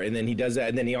that part. And then he does that,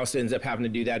 and then he also ends up having to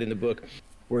do that in the book,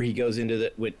 where he goes into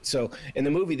so in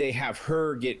the movie they have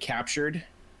her get captured,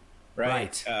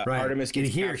 right? Right. Artemis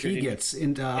gets captured. He gets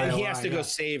into and he has to go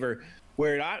save her.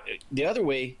 Where the other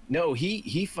way, no,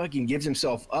 he fucking gives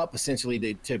himself up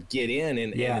essentially to get in,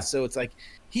 and so it's like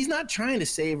he's not trying to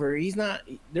save her.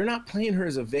 They're not playing her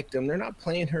as a victim. They're not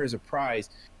playing her as a prize.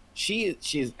 She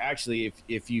is actually,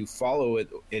 if you follow it,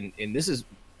 and this is,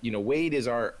 Wade is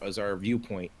our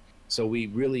viewpoint, so we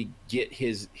really get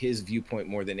his viewpoint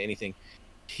more than anything.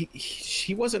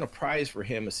 She wasn't a prize for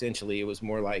him. Essentially, it was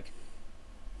more like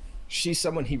she's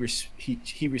someone he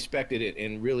respected it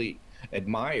and really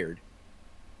admired,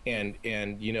 and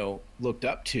looked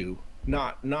up to.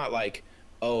 Not like,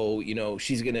 oh,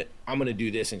 I'm gonna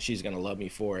do this and she's gonna love me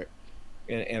for it.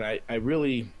 And I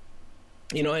really,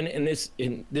 and this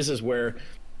is where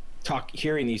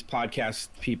hearing these podcast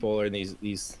people, or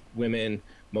these women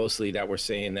mostly, that were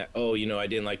saying that, oh, I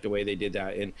didn't like the way they did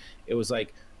that, and it was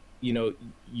like,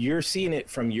 you're seeing it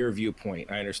from your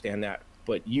viewpoint. I understand that,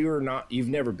 but you've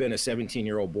never been a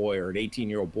 17-year-old boy or an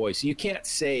 18-year-old boy, so you can't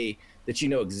say that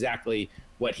exactly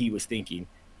what he was thinking,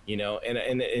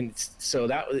 and so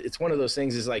that it's one of those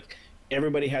things, is like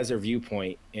everybody has their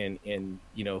viewpoint, and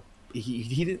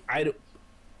he didn't.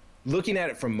 Looking at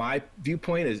it from my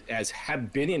viewpoint as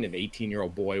have been in an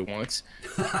 18-year-old boy once,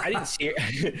 I didn't see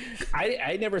her.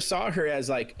 I never saw her as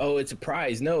like, oh, it's a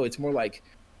prize. No, it's more like,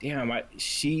 damn,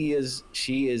 she is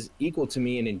equal to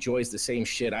me and enjoys the same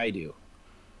shit I do,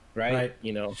 right?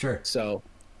 Sure. So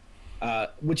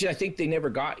which I think they never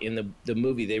got in the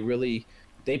movie.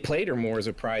 They played her more as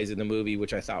a prize in the movie,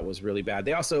 which I thought was really bad.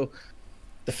 They also,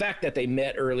 the fact that they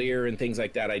met earlier and things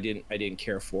like that, I didn't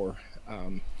care for.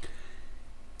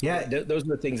 Those are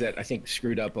the things that I think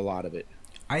screwed up a lot of it.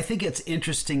 I think it's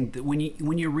interesting that when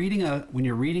you're reading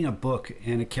a book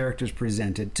and a character's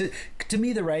presented, to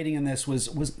me the writing in this was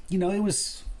it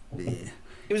was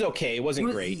okay. It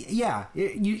wasn't great. Yeah,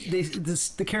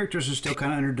 the characters are still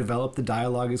kind of underdeveloped. The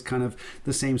dialogue is kind of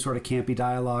the same sort of campy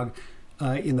dialogue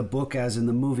in the book as in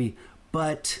the movie.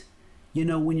 But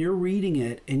when you're reading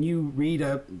it and you read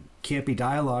a campy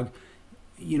dialogue,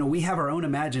 we have our own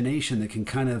imagination that can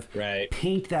kind of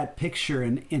paint that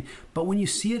picture. But when you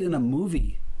see it in a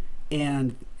movie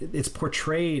and it's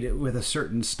portrayed with a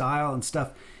certain style and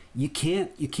stuff, you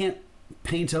can't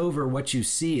paint over what you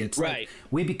see. It's like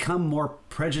we become more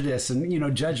prejudiced and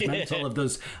judgmental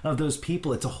of those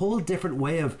people. It's a whole different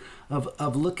way of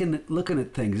looking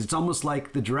at things. It's almost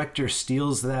like the director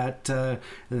steals that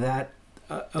that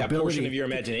portion of your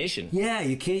imagination. Yeah,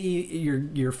 you can't.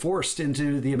 You're forced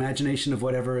into the imagination of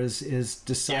whatever is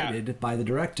decided by the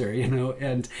director.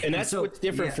 And that's what's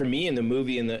different for me in the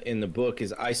movie and in the book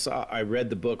is I read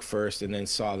the book first and then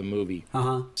saw the movie.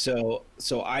 So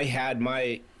I had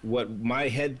what my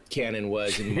head canon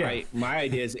was and my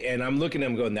ideas, and I'm looking at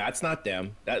them going, that's not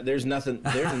them. There's nothing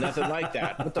like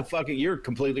that. What the fuck? You're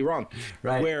completely wrong.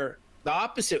 Right. Where the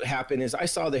opposite happened is I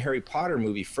saw the Harry Potter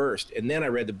movie first, and then I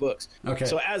read the books. Okay.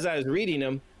 So as I was reading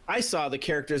them, I saw the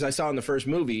characters I saw in the first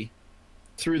movie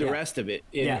through the rest of it.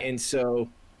 And so,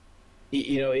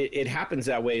 it happens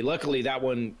that way. Luckily, that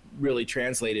one really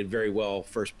translated very well,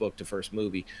 first book to first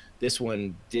movie. This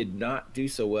one did not do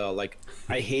so well. Like,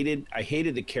 I hated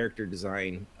the character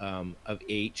design of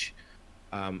H.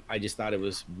 I just thought it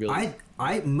was really...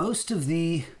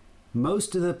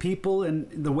 Most of the people and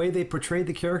the way they portrayed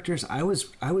the characters, I was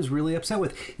really upset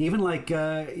with. Even like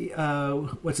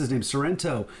what's his name,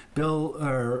 Sorrento,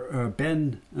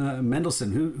 Ben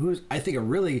Mendelsohn, who's I think a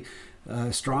really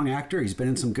strong actor. He's been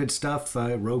in some good stuff,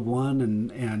 Rogue One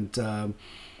and so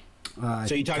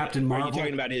Captain Marvel. Are you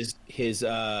talking about his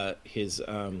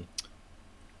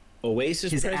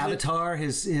Oasis? His president? avatar,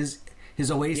 his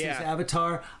Oasis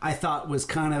avatar, I thought was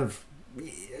kind of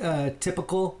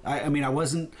typical.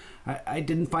 I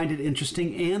didn't find it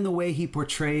interesting, and the way he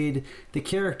portrayed the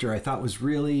character I thought was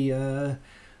really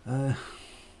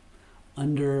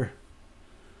underrealized.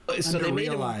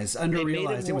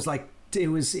 It was like it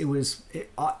was as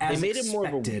they made it more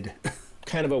of a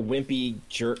kind of a wimpy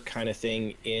jerk kind of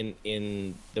thing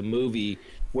in the movie,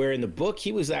 where in the book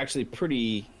he was actually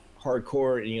pretty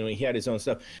hardcore. He had his own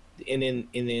stuff, and in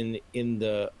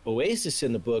the Oasis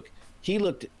in the book, he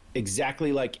looked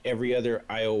exactly like every other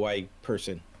IOI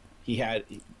person.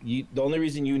 The only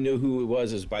reason you knew who it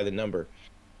was is by the number.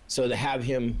 So to have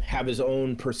him have his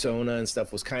own persona and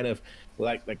stuff was kind of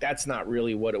like that's not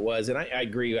really what it was. And I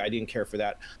agree, I didn't care for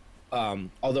that.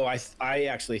 Although I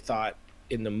actually thought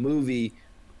in the movie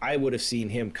I would have seen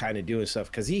him kind of doing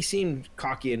stuff because he seemed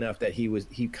cocky enough that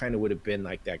he kind of would have been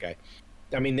like that guy.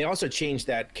 I mean, they also changed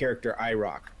that character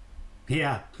IROC.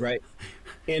 Yeah. Right.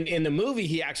 And in the movie,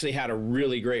 he actually had a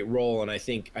really great role, and I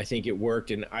think it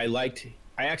worked. And I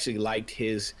actually liked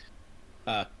his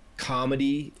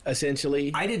comedy,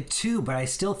 essentially. I did too, but I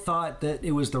still thought that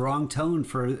it was the wrong tone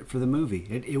for the movie.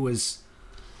 It was.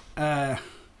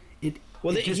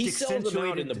 He sells them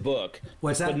out in the book.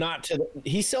 What's that? But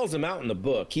he sells them out in the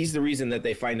book. He's the reason that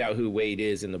they find out who Wade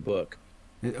is in the book.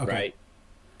 Okay. Right.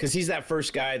 Because he's that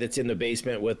first guy that's in the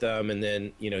basement with them, and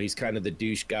then he's kind of the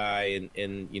douche guy,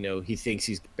 and he thinks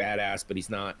he's badass, but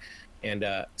he's not, and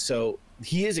so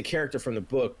he is a character from the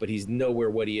book, but he's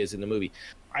nowhere what he is in the movie.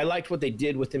 I liked what they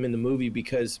did with him in the movie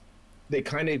because they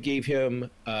kind of gave him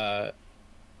a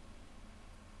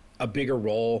bigger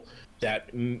role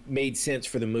that made sense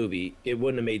for the movie. It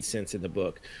wouldn't have made sense in the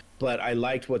book, but I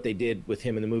liked what they did with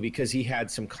him in the movie because he had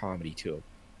some comedy to him.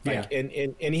 Like, and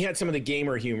he had some of the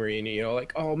gamer humor, and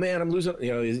like, oh man, I'm losing.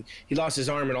 He lost his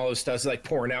arm and all this stuff's like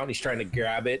pouring out, and he's trying to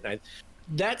grab it. And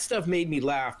that stuff made me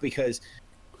laugh because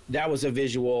that was a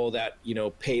visual that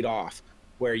paid off,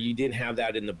 where you didn't have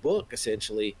that in the book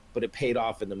essentially, but it paid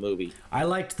off in the movie. I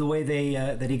liked the way they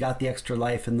that he got the extra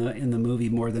life in the movie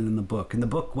more than in the book. In the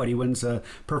book, he wins a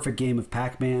perfect game of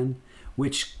Pac-Man,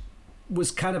 which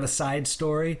was kind of a side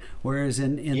story, whereas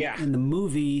in the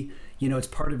movie, it's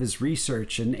part of his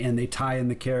research, and they tie in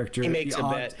the character. He makes a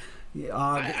bet.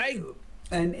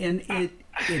 And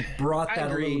it brought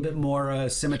that a little bit more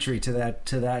symmetry to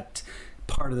that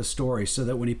part of the story, so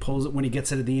that when he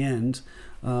gets it at the end,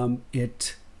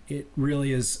 it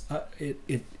really is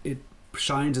it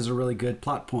shines as a really good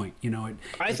plot point. You know,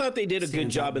 I thought they did a good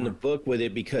job in the book with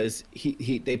it, because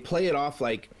they play it off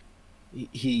like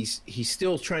he's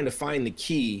still trying to find the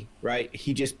key, right?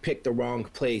 He just picked the wrong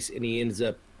place, and he ends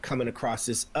up coming across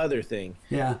this other thing.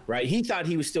 Yeah. Right. He thought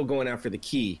he was still going after the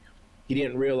key. He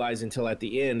didn't realize until at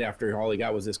the end, after all he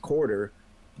got was this quarter,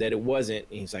 that it wasn't.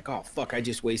 And he's like, oh fuck, I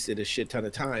just wasted a shit ton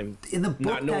of time in the book,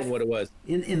 not knowing what it was.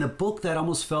 In the book, that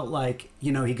almost felt like,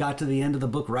 you know, he got to the end of the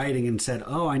book writing and said,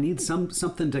 oh, I need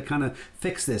something to kind of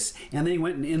fix this, and then he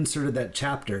went and inserted that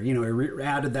chapter, you know, he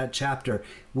added that chapter,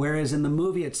 whereas in the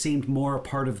movie it seemed more a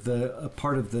part of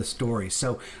the story.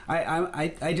 So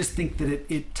I just think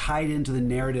that it tied into the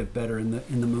narrative better in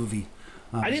the movie.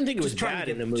 I didn't think it was bad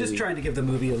in the movie. Just trying to give the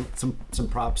movie some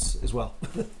props as well.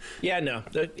 Yeah, no,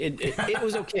 it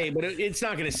was okay, but it's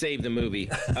not going to save the movie.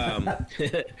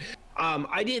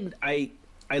 I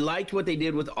liked what they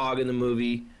did with Og in the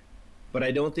movie, but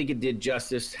I don't think it did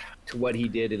justice to what he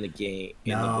did in the game.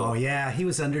 Yeah, he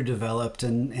was underdeveloped,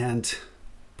 and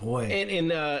boy,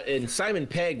 and Simon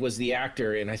Pegg was the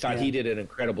actor, and I thought he did an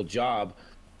incredible job.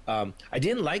 I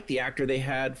didn't like the actor they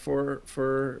had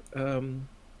for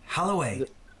Holloway.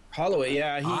 Holloway,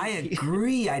 yeah. I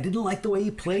agree. I didn't like the way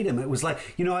he played him. It was like,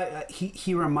 you know,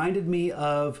 he reminded me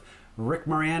of Rick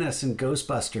Moranis in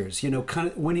Ghostbusters. You know,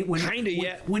 kind of when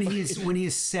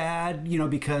he's sad, you know,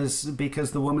 because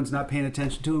the woman's not paying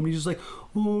attention to him. He's just like,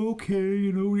 oh, okay,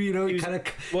 you know, kind of.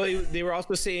 Well, they were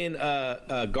also saying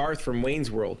Garth from Wayne's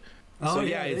World. Oh, so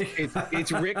yeah,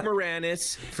 it's Rick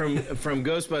Moranis from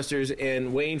Ghostbusters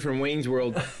and Wayne from Wayne's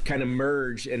World kind of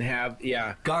merge and have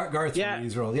Garth from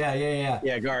Wayne's World.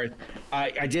 Yeah, Garth.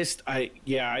 I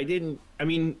didn't. I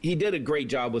mean, he did a great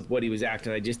job with what he was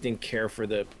acting. I just didn't care for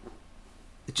the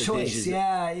choice.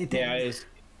 It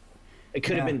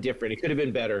could have been different. It could have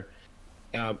been better.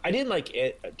 I didn't like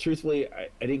it. Truthfully, I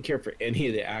didn't care for any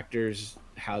of the actors,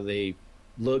 how they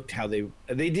looked, how they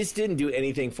just didn't do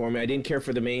anything for me. I didn't care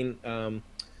for the main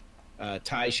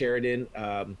Ty Sheridan.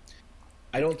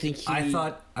 I don't think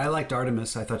I liked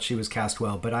Artemis. I thought she was cast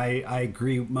well, but I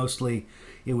agree. Mostly,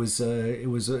 it was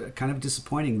kind of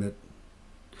disappointing that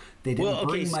they didn't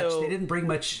bring much. They didn't bring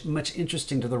much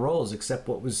interesting to the roles, except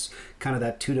what was kind of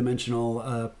that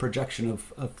 2-dimensional projection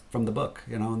of from the book,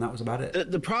 you know, and that was about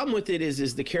it. The problem with it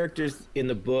is the characters in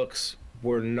the books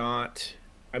were not.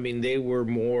 I mean, they were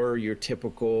more your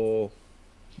typical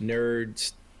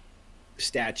nerd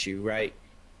statue, right?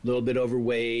 A little bit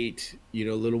overweight, you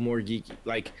know, a little more geeky.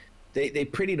 Like, they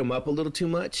prettied them up a little too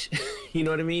much. You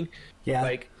know what I mean? Yeah.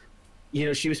 Like, you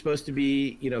know, she was supposed to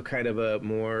be, you know, kind of a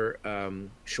more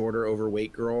shorter,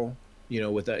 overweight girl, you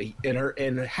know,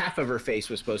 and half of her face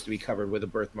was supposed to be covered with a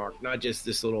birthmark, not just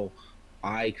this little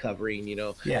eye covering, you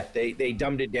know. Yeah. They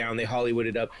dumbed it down. They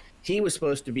Hollywooded up. He was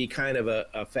supposed to be kind of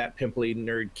a fat, pimply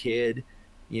nerd kid,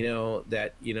 you know,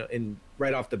 that, you know, and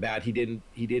right off the bat, he didn't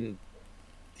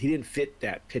fit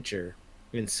that picture.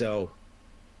 And so,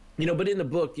 you know, but in the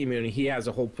book, you know, he has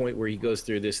a whole point where he goes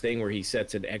through this thing where he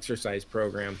sets an exercise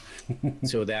program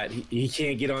so that he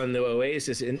can't get on the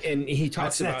Oasis. And he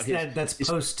talks about that's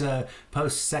post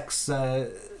sex,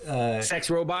 sex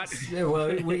robot.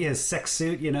 Well, yeah, sex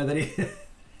suit, you know, that he.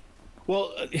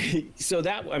 Well, so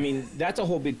that's a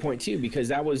whole big point too, because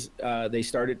that was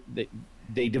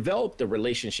they developed the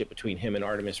relationship between him and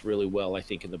Artemis really well, I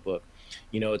think, in the book.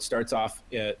 You know, it starts off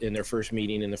in their first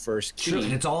meeting in the first key. Sure,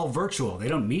 and it's all virtual. They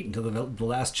don't meet until the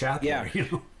last chapter. Yeah, you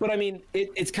know? But I mean,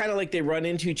 it's kind of like they run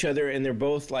into each other and they're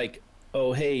both like,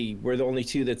 oh, hey, we're the only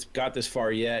two that's got this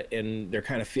far yet, and they're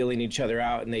kind of feeling each other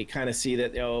out, and they kind of see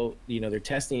that, oh, you know, they're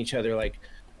testing each other, like,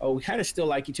 oh, we kind of still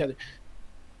like each other.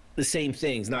 The same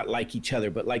things, not like each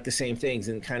other, but like the same things,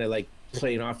 and kind of like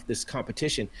playing off this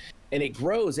competition. And it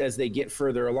grows as they get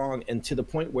further along, and to the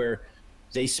point where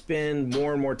they spend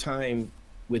more and more time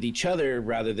with each other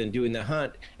rather than doing the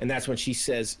hunt. And that's when she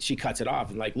says, she cuts it off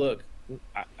and like, look,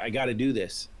 I got to do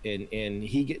this. And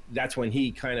that's when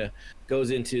he kind of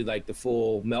goes into like the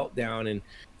full meltdown and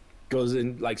goes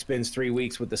in, like, spends 3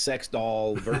 weeks with the sex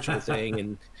doll virtual thing.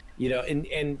 And, you know,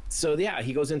 and so, yeah,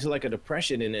 he goes into like a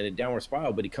depression and a downward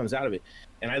spiral, but he comes out of it.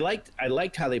 And I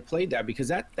liked how they played that, because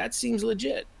that seems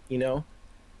legit, you know?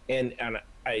 And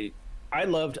I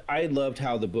loved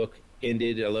how the book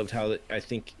ended. I loved how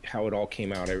it all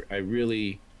came out. I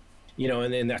really, you know,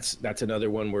 and then that's another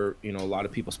one where, you know, a lot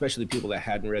of people, especially people that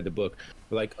hadn't read the book,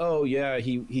 were like, oh yeah,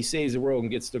 he saves the world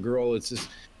and gets the girl. It's just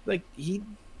like, he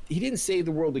didn't save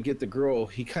the world to get the girl.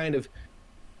 He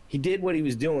did what he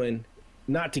was doing,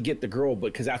 not to get the girl,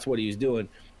 but because that's what he was doing.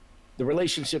 The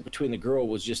relationship between the girl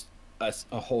was just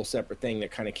a whole separate thing that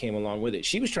kind of came along with it.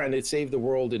 She was trying to save the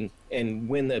world and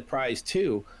win the prize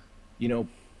too, you know,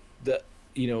 the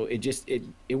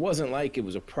it wasn't like it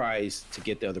was a prize to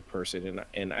get the other person,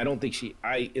 and I don't think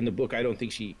in the book I don't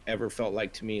think she ever felt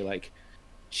like, to me, like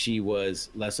she was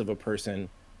less of a person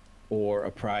or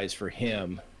a prize for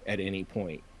him at any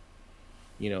point.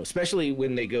 Especially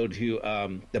when they go to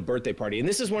the birthday party, and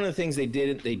this is one of the things they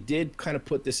did kind of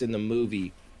put this in the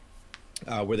movie,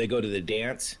 where they go to the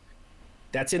dance.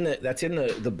 That's in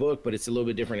the book, but it's a little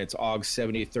bit different. It's Aug's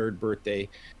 73rd birthday.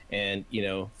 And,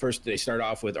 first they start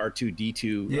off with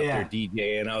R2-D2 up there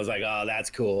DJ, and I was like, oh, that's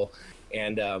cool.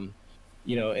 And, they're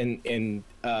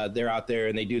out there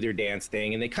and they do their dance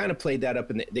thing, and they kind of played that up,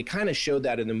 and they kind of showed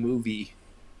that in the movie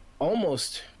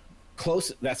almost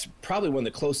close. That's probably one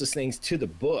of the closest things to the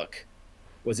book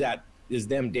is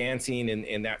them dancing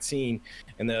in that scene,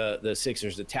 and the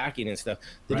Sixers attacking and stuff.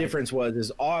 The difference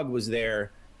was Og was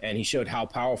there, and he showed how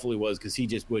powerful he was because he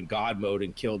just went God mode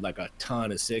and killed like a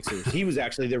ton of Sixers. He was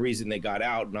actually the reason they got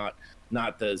out, not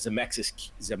the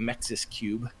Zemexis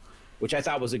cube, which I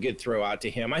thought was a good throw out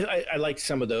to him. I liked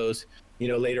some of those.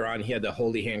 Later on he had the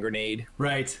holy hand grenade.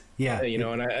 Right. Yeah.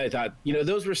 And I thought,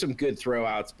 those were some good throw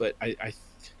outs, but I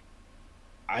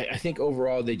think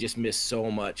overall they just missed so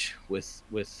much with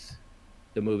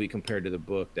the movie compared to the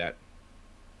book, that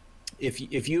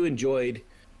if you enjoyed.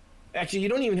 Actually, you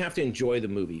don't even have to enjoy the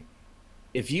movie.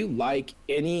 If you like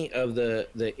any of the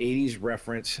 80s,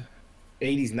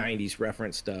 90s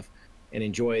reference stuff and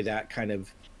enjoy that kind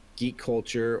of geek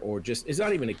culture, or just, it's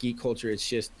not even a geek culture, it's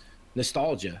just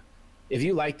nostalgia. If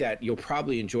you like that, you'll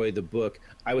probably enjoy the book.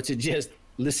 I would suggest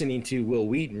listening to Wil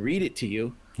Wheaton read it to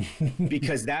you,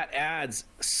 because that adds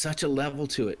such a level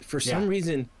to it. For some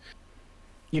reason,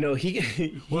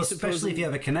 especially if you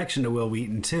have a connection to Wil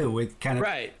Wheaton too, with kind of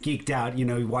geeked out.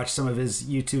 You watch some of his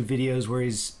YouTube videos where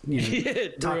he's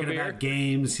talking about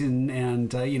games,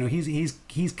 and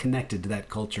he's connected to that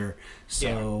culture.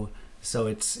 So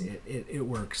it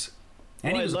works.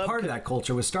 And he was a part of that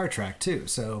culture with Star Trek too.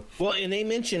 So and they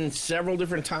mentioned several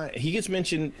different times. He gets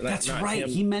mentioned. That's right.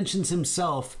 He mentions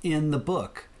himself in the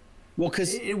book. Well,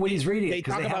 because when he's reading it, they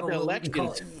talk about the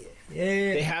elections.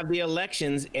 Yeah. They have the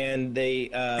elections, and they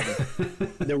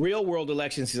the real world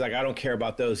elections. He's like, I don't care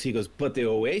about those. He goes, but the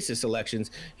Oasis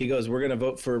elections. He goes, we're going to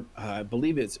vote for. I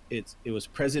believe it was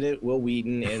President Wil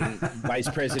Wheaton and Vice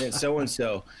President so and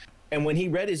so. And when he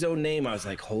read his own name, I was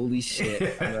like, holy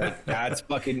shit. I'm like, that's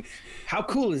fucking. How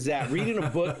cool is that? Reading a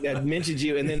book that mentions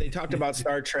you, and then they talked about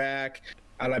Star Trek,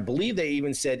 and I believe they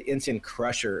even said Ensign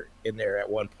Crusher in there at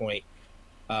one point.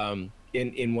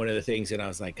 In one of the things, and I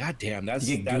was like, God damn, that's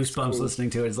goosebumps cool. Listening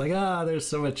to it. It's like, there's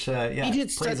so much. He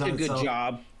did such a good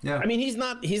job. Yeah. I mean, he's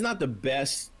not the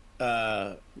best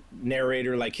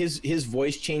narrator. Like his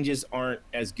voice changes aren't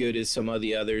as good as some of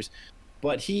the others,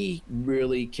 but he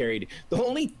really carried. The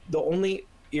only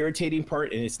irritating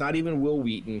part, and it's not even Wil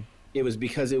Wheaton. It was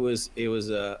because it was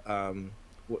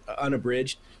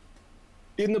unabridged.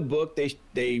 In the book,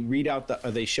 they read out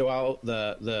they show out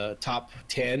the top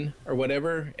 10 or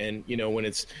whatever, and when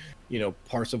it's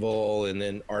Parsifal and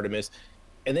then Artemis,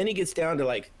 and then he gets down to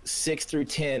like 6 through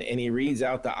 10, and he reads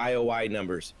out the IOI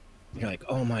numbers. You're like,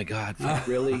 oh my God,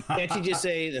 really? Can't you just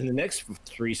say, and the next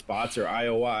 3 spots are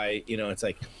IOI? It's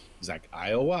like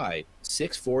IOI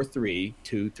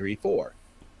 643-234.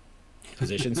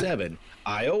 Position 7,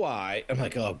 IOI. I'm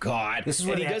like, oh God. This is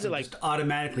when he does it, like just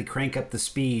automatically crank up the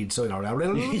speed, so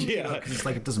it's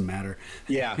like it doesn't matter.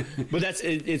 Yeah, but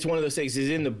it's one of those things.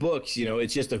 Is in the books,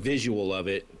 it's just a visual of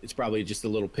it. It's probably just a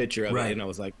little picture of it, and I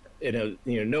was like,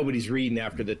 nobody's reading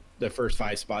after the first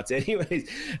 5 spots, anyways.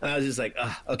 And I was just like,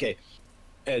 okay.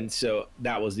 And so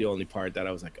that was the only part that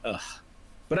I was like, ugh.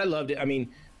 But I loved it. I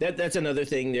mean, that's another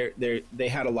thing. They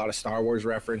had a lot of Star Wars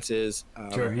references.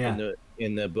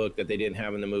 In the book that they didn't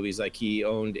have in the movies. Like he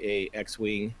owned a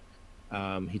X-wing.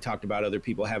 He talked about other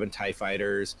people having TIE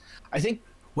fighters. I think.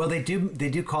 Well, they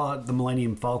do call it the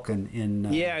Millennium Falcon in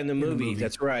the movie.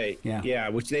 That's right. Yeah,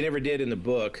 which they never did in the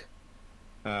book.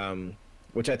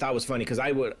 Which I thought was funny because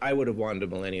I would have wanted a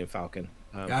Millennium Falcon.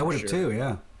 I would have too.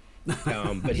 Yeah.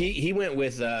 But he went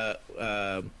with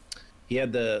he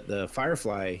had the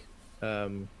Firefly.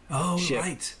 Ship.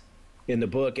 Right. In the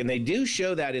book, and they do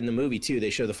show that in the movie too.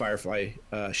 They show the Firefly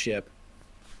ship.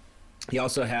 He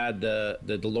also had the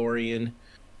DeLorean,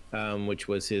 which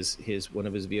was his one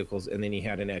of his vehicles, and then he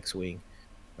had an X-wing.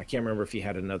 I can't remember if he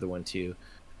had another one too,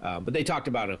 but they talked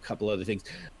about a couple other things.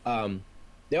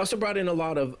 They also brought in a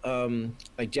lot of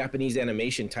like Japanese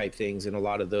animation type things, and a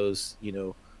lot of those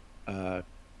kind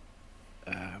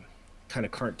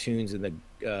of cartoons and the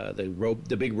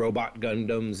big robot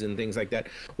Gundams and things like that,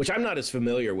 which I'm not as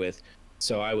familiar with.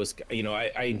 So I was,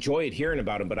 I enjoyed hearing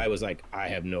about them, but I was like, I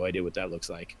have no idea what that looks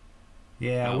like.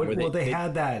 Yeah, they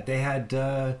had that. They had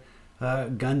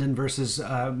Gundam versus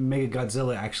Mega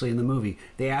Godzilla actually in the movie.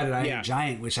 They added Iron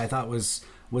Giant, which I thought was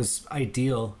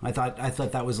ideal. I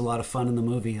thought that was a lot of fun in the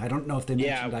movie. I don't know if they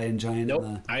mentioned Iron Giant.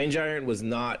 Nope, Iron Giant was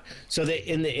not. So they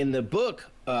in the book,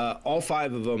 all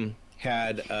 5 of them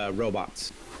had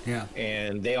robots. Yeah,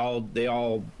 and they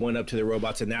all went up to the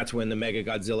robots, and that's when the Mega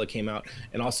Godzilla came out,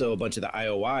 and also a bunch of the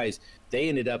IOIs. They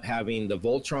ended up having the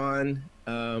Voltron,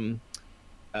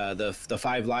 the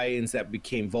 5 lions that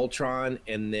became Voltron,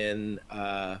 and then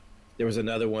there was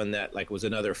another one that was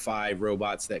another 5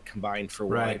 robots that combined for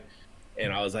one. Right.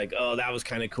 And I was like, oh, that was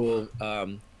kind of cool,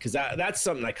 because that's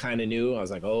something I kind of knew. I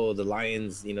was like, oh, the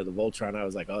lions, the Voltron. I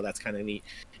was like, oh, that's kind of neat.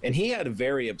 And he had a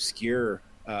very obscure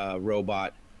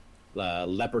robot.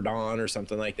 Leopardon or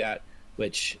something like that,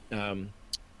 which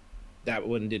that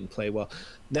one didn't play well.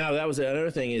 Now that was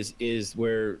another thing is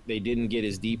where they didn't get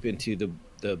as deep into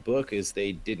the book is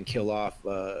they didn't kill off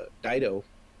Dido,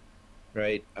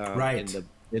 right? Right.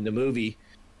 In the movie,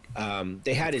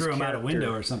 they had his threw him character, out a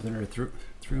window or something, or threw.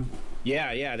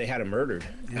 Yeah, they had him murdered.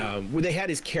 Yeah. Well, they had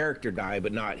his character die,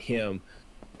 but not him,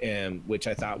 which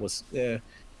I thought was, and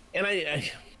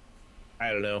I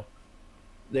don't know.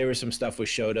 There was some stuff with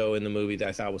Shoto in the movie that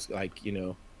I thought was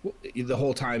the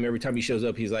whole time, every time he shows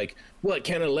up, he's like, what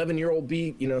can an 11-year-old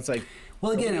be? It's like,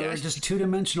 well, again, it was just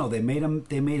 2-dimensional. They made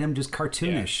him just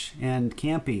cartoonish and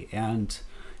campy, and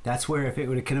that's where if it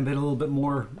could have been a little bit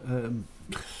more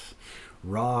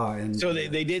raw. And so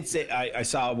they did say, I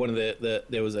saw one of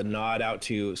there was a nod out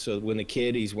to, so when the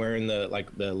kid, he's wearing the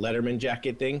Letterman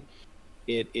jacket thing,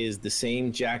 it is the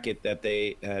same jacket that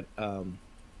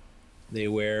they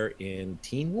wear in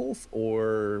Teen Wolf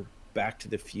or Back to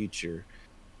the Future.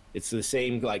 It's the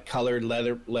same colored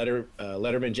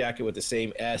Letterman jacket with the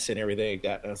same S and everything like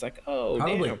that. And I was like, oh,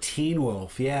 probably damn. Teen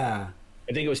Wolf, yeah.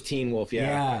 I think it was Teen Wolf, yeah.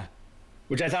 Yeah.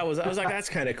 Which I thought I was like, that's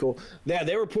kind of cool. Yeah,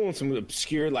 they were pulling some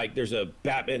obscure, there's a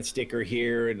Batman sticker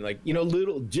here and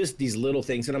just these little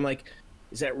things. And I'm like,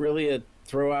 is that really a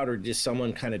throwout or just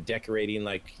someone kind of decorating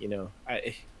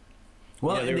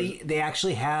Well, they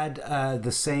actually had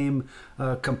the same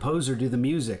composer do the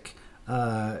music,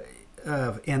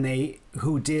 and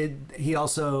he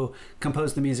also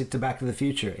composed the music to Back to the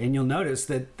Future. And you'll notice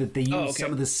that they use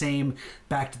some of the same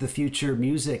Back to the Future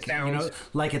music. Sounds.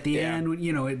 Like at the end,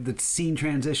 the scene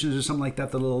transitions or something like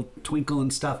that, the little twinkle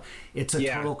and stuff. It's a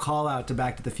total call out to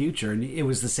Back to the Future, and it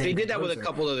was the same. They did composer, that with a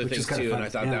couple other things too, and I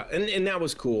thought that, and that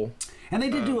was cool. And they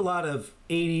did do a lot of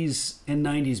 80s and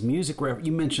 90s music.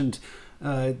 You mentioned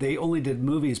they only did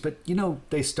movies, but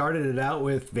they started it out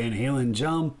with Van Halen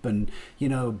 "Jump" and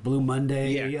Blue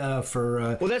Monday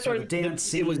for that's for right. the dance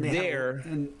scene. It was there,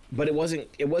 but it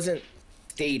wasn't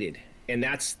stated, and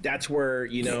that's where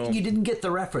you didn't get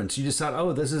the reference. You just thought,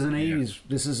 oh, this is an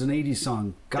 80s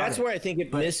song. That's where I think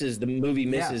the movie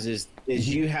misses is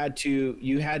you had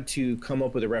to come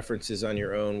up with the references on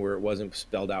your own where it wasn't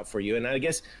spelled out for you, and I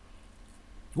guess.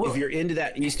 Well, if you're into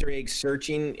that Easter egg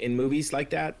searching in movies like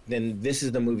that, then this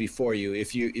is the movie for you.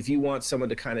 If you want someone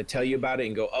to kind of tell you about it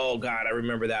and go, oh God, I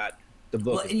remember that, the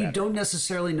book. Well, and you don't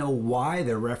necessarily know why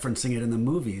they're referencing it in the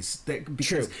movies,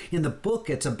 because in the book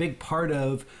it's a big part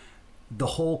of the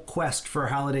whole quest for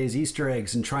Halliday's Easter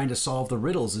eggs and trying to solve the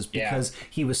riddles is because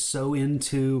he was so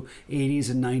into 80s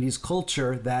and 90s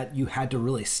culture that you had to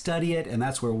really study it, and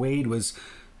that's where Wade was,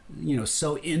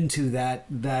 so into that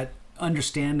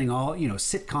understanding all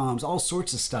sitcoms, all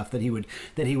sorts of stuff that he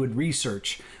would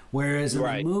research. Whereas in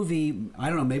the movie, I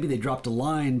don't know, maybe they dropped a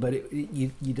line, but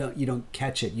you don't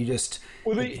catch it. You just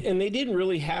they didn't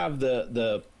really have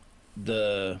the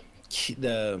I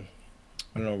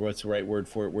don't know what's the right word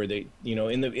for it, where they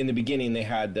in the beginning they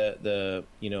had the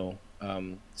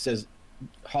says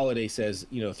Holiday says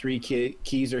 3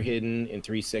 keys are hidden in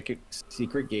 3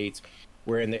 secret gates,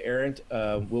 wherein the errant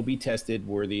will be tested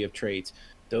worthy of traits.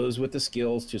 Those with the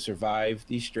skills to survive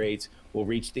these straits will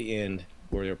reach the end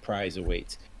where their prize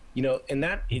awaits. And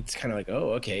that it's kind of like, oh,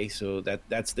 okay, so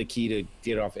that's the key to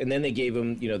get off. And then they gave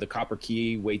him, the copper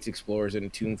key, Waits Explorers, and a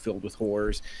tomb filled with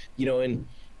horrors. And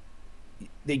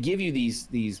they give you these.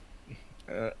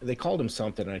 They called them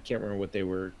something. I can't remember what they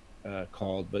were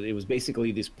called, but it was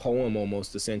basically this poem,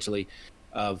 almost essentially,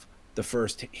 of the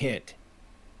first hint.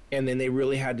 And then they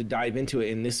really had to dive into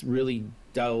it, and this really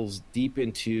delves deep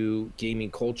into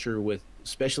gaming culture with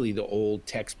especially the old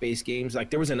text-based games. Like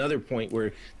there was another point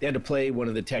where they had to play one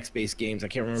of the text-based games. I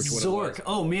can't remember which one it was.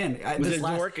 Oh man,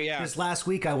 Zork? Yeah. This last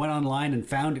week I went online and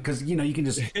found it because you can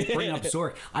just bring up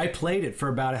Zork. I played it for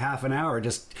about a half an hour,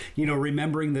 just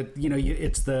remembering that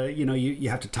it's the you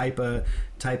have to type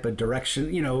a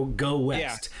direction, go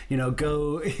west,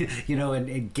 go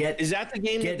and get. Is that the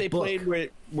game that they played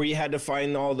where you had to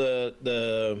find all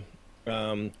the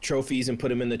trophies and put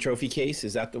them in the trophy case?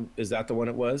 Is that the one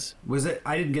it was? Was it?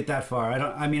 I didn't get that far.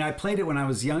 I played it when I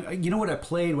was young. You know what I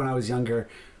played when I was younger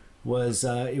was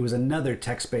it was another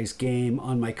text-based game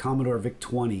on my Commodore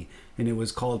VIC-20, and it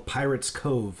was called Pirates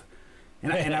Cove.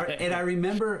 And I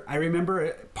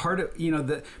remember part of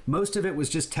the most of it was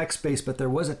just text based, but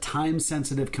there was a time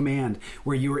sensitive command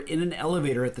where you were in an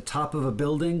elevator at the top of a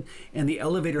building and the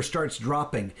elevator starts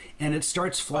dropping and it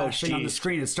starts flashing on the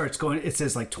screen. It starts going. It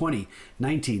says like 20,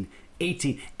 19,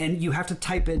 18, and you have to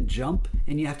type in jump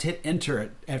and you have to hit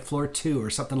enter at floor 2 or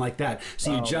something like that.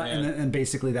 So you jump and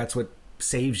basically that's what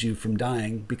saves you from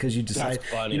dying because you decide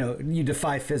you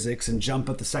defy physics and jump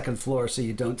at the second floor so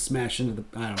you don't smash into the.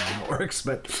 I don't know how it works,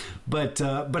 but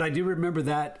I do remember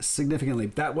that significantly.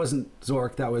 That wasn't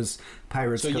Zork, that was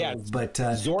Pirates Cove. Yeah, but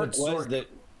Zork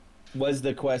was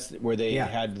the quest where they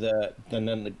had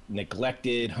the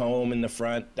neglected home in the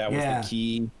front. That was the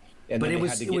key. And but it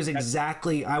was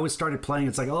exactly. I started playing.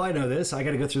 It's like, oh, I know this. I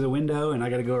got to go through the window, and I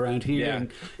got to go around here. Yeah.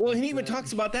 Well, he even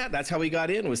talks about that. That's how he got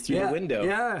in, was through the window.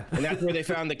 Yeah. And that's where they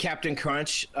found the Captain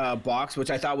Crunch box, which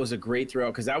I thought was a great throw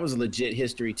because that was legit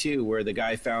history too, where the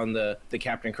guy found the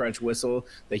Captain Crunch whistle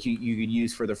that you could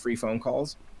use for the free phone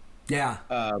calls. Yeah.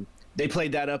 They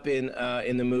played that up in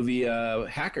the movie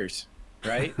Hackers,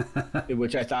 right?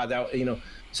 Which I thought that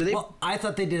So I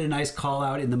thought they did a nice call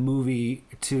out in the movie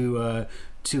to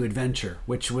Adventure,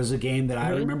 which was a game that I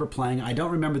remember playing. I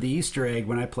don't remember the Easter egg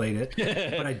when I played it,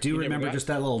 but I do remember just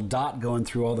that little dot going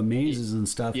through all the mazes and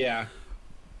stuff. Yeah.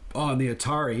 On the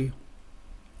Atari,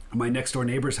 my next door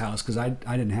neighbor's house, because I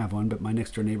didn't have one, but my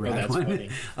next door neighbor had one.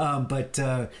 But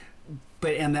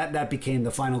that became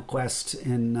the final quest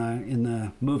in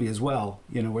the movie as well.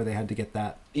 Where they had to get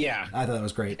that. Yeah, I thought that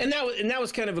was great. And that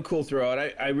was kind of a cool throw out.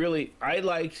 I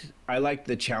liked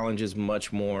the challenges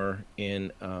much more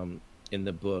in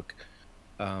the book.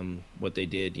 What they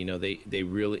did, they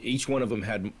really, each one of them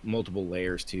had multiple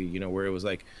layers too. Where it was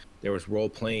like there was role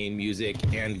playing, music,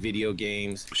 and video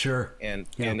games. Sure. And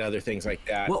other things like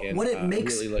that. Well, and, what it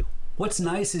makes. Really what's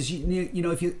nice is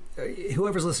if you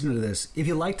whoever's listening to this, if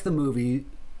you liked the movie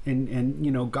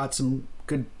and got some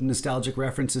good nostalgic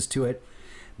references to it,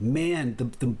 man,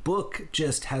 the book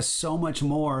just has so much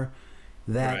more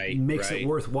that makes it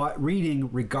worth reading,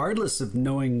 regardless of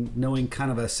knowing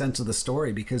kind of a sense of the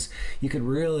story, because you could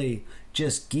really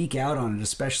just geek out on it,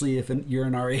 especially if you're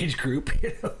in our age group.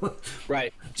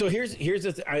 Right. So here's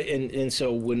the and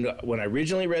so when I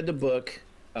originally read the book,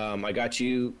 I got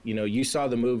you saw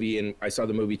the movie and I saw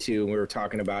the movie too, and we were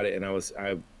talking about it, and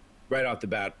I right off the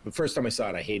bat, the first time I saw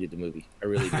it, I hated the movie. I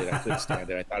really did. I couldn't stand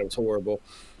it. I thought it was horrible.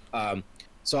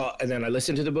 So, and then I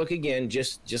listened to the book again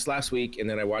just last week, and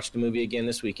then I watched the movie again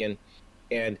this weekend,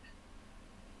 and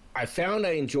I found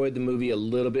I enjoyed the movie a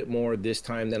little bit more this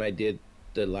time than I did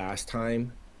the last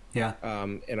time. Yeah.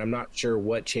 And I'm not sure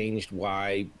what changed,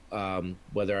 why,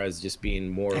 whether I was just being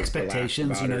more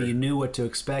expectations. You knew what to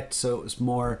expect, so it was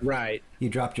more right. You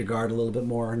dropped your guard a little bit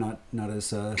more, not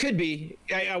as. Could be.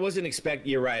 I wasn't expecting.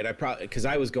 You're right. I probably because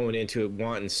I was going into it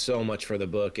wanting so much for the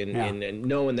book and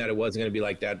knowing that it wasn't going to be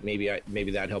like that.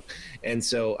 Maybe that helped, and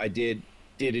so I did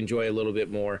enjoy a little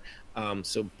bit more.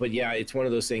 But yeah, it's one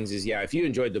of those things. If you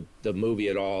enjoyed the movie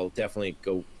at all, definitely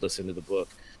go listen to the book.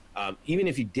 Even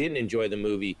if you didn't enjoy the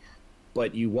movie,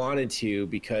 but you wanted to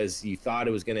because you thought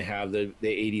it was going to have the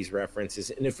 80s references.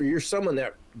 And if you're someone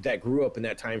that grew up in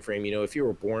that time frame, if you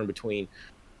were born between,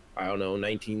 I don't know,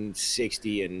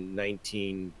 1960 and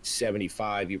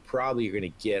 1975, you probably are going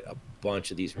to get a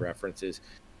bunch of these references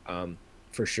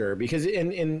for sure. Because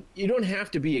and you don't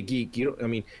have to be a geek.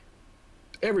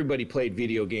 Everybody played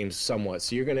video games somewhat,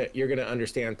 so you're gonna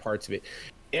understand parts of it.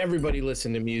 Everybody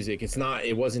listened to music.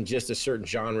 It wasn't just a certain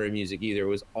genre of music either. It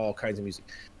was all kinds of music.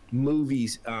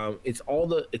 Movies, it's all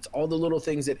the little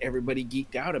things that everybody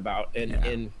geeked out about,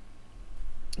 and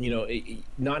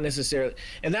not necessarily.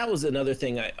 And that was another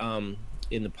thing I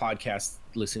in the podcast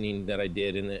listening that I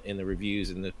did in the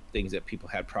reviews and the things that people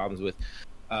had problems with.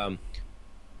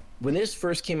 When this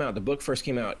first came out, the book first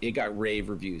came out, it got rave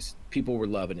reviews. People were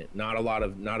loving it. Not a lot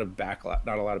of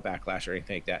backlash or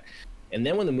anything like that. And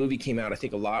then when the movie came out, I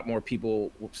think a lot more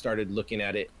people started looking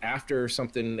at it after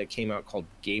something that came out called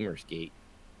Gamersgate,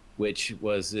 which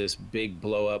was this big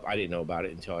blow up. I didn't know about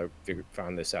it until I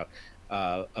found this out.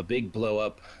 A big blow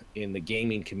up in the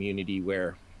gaming community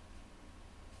where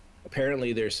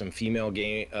apparently there's some female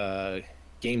game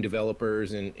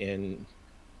developers and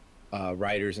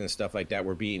writers and stuff like that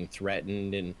were being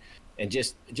threatened, and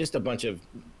just a bunch of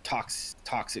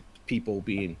toxic people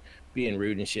being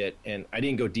rude and shit. And I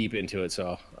didn't go deep into it,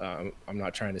 so I'm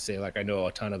not trying to say like I know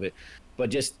a ton of it, but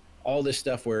just all this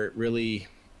stuff where it really,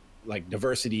 like,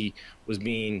 diversity was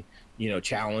being,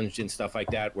 challenged and stuff like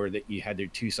that, where that you had their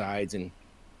two sides. And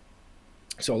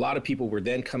so a lot of people were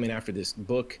then coming after this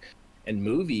book and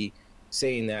movie,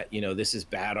 saying that this is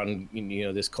bad on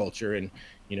this culture, and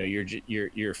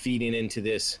you're feeding into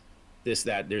this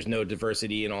that there's no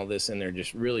diversity and all this, and they're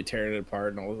just really tearing it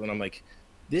apart and all. And I'm like,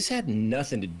 this had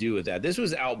nothing to do with that. This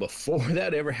was out before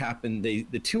that ever happened. The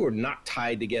two are not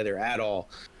tied together at all.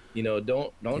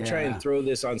 Don't try and throw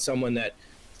this on someone that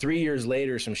 3 years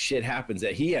later some shit happens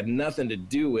that he had nothing to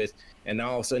do with, and now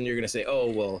all of a sudden you're going to say,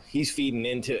 oh, well, he's feeding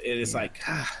into it. It's like,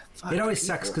 it always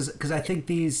sucks because I think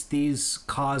these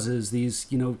causes,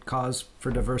 cause for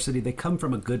diversity, they come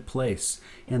from a good place.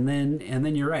 And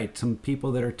then you're right. Some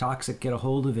people that are toxic get a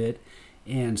hold of it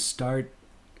and start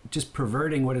just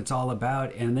perverting what it's all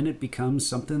about, and then it becomes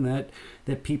something that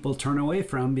people turn away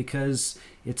from because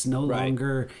it's no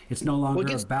longer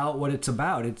about what it's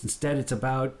about. It's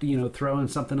about throwing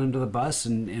something under the bus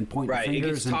and pointing fingers. It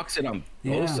gets toxic on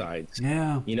both sides.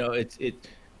 Yeah, it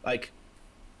like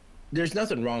there's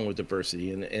nothing wrong with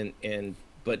diversity, and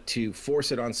but to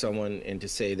force it on someone and to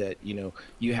say that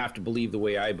you have to believe the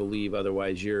way I believe,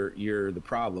 otherwise you're the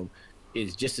problem,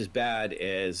 is just as bad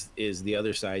as is the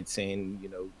other side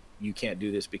saying, you can't do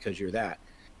this because you're that.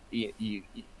 You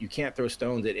can't throw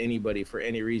stones at anybody for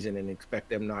any reason and expect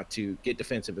them not to get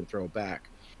defensive and throw back.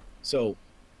 So,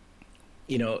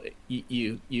 you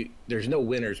there's no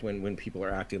winners when people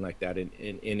are acting like that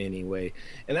in any way.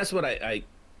 And that's what I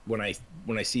when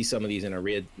I see some of these, and I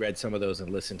read some of those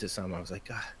and listened to some, I was like,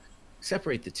 God,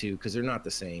 separate the two, because they're not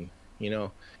the same, And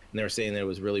they were saying that it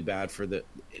was really bad for the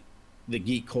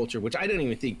geek culture, which I didn't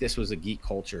even think this was a geek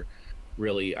culture,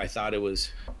 really. I thought it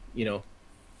was,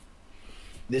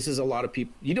 this is a lot of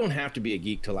people. You don't have to be a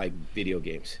geek to like video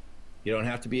games. You don't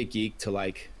have to be a geek to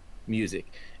like music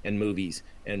and movies.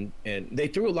 And they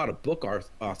threw a lot of book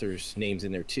authors' names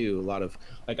in there too. A lot of,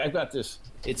 like, I've got this,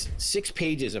 it's 6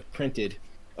 pages of printed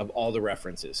of all the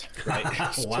references, right?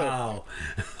 Wow.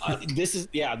 So,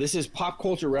 this is pop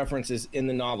culture references in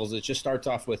the novels. It just starts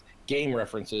off with game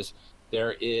references.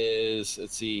 There is,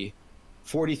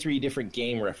 43 different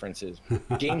game references.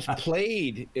 Games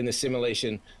played in the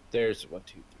simulation, there's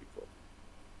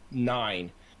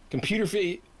 9.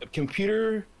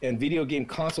 Computer and video game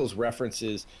consoles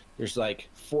references, there's like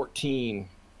 14.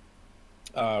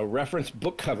 Reference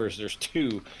book covers, there's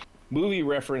 2. Movie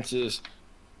references,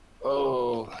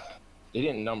 they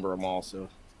didn't number them all, so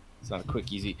it's not a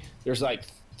quick easy. There's like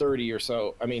 30 or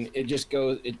so. I mean, it just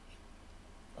goes,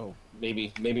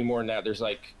 maybe more than that. There's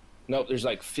like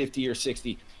 50 or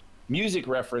 60 music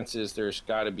references. There's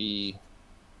got to be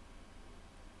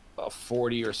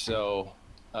 40 or so.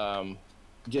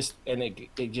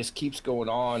 It just keeps going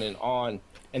on and on.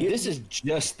 And this is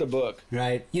just the book,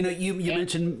 right? You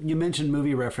mentioned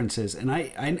movie references, and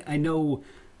I know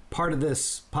part of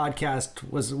this podcast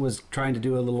was trying to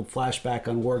do a little flashback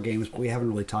on war games, but we haven't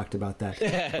really talked about that.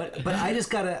 but I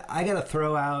gotta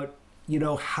throw out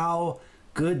how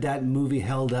good that movie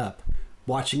held up.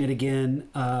 Watching it again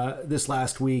this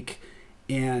last week,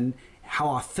 and how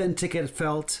authentic it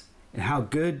felt, and how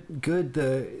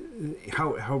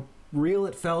how real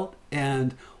it felt,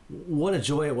 and what a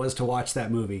joy it was to watch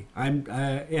that movie. And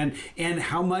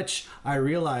how much I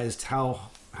realized how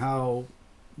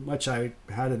much I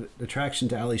had an attraction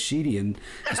to Ali Sheedy, and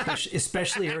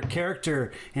especially her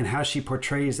character and how she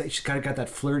portrays that. She's kind of got that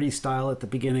flirty style at the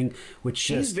beginning, which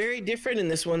she's very different in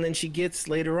this one than she gets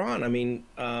later on. I mean,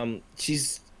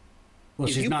 she's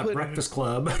not Breakfast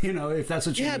Club, if that's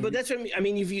what you mean. Yeah, but that's what I mean. I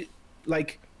mean, if you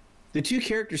like the two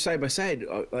characters side by side,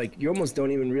 like you almost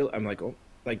don't even realize. I'm like,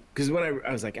 because when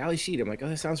I was like Ali Sheedy, I'm like, oh,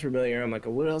 that sounds familiar. I'm like,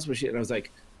 oh, what else was she? And I was like,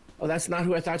 oh, that's not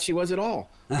who I thought she was at all.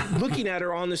 Looking at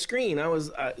her on the screen, I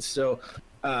was that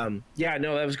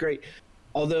was great.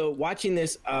 Although watching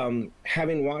this,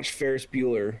 having watched Ferris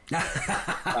Bueller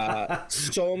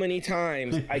so many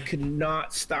times, I could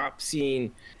not stop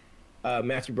seeing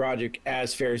Matthew Broderick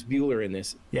as Ferris Bueller in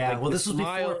this. Yeah, this was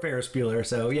before Ferris Bueller,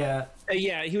 so yeah.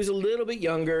 Yeah, he was a little bit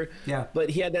younger. Yeah. But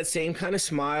he had that same kind of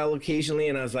smile occasionally,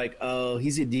 and I was like, oh,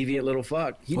 he's a deviant little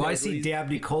fuck. Well, I see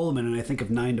Dabney Coleman, and I think of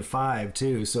 9 to 5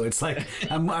 too. So it's like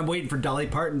I'm waiting for Dolly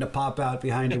Parton to pop out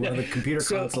behind one of the computer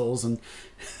consoles, and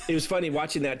it was funny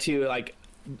watching that too. Like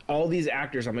all these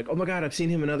actors, I'm like, oh my god, I've seen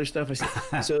him in other stuff.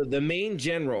 So the main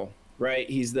general, right?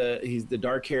 He's the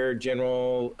dark-haired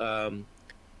general.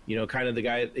 You know, kind of the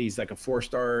guy. He's like a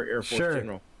 4-star Air Force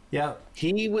general. Yeah.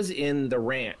 He was in The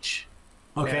Ranch.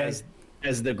 Okay.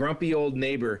 As the grumpy old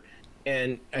neighbor,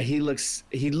 and he looks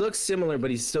similar, but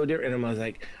he's so different. And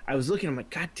I was looking, I'm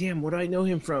like, God damn, what do I know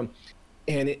him from?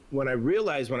 And when I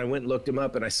realized, when I went and looked him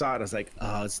up and I saw it, I was like,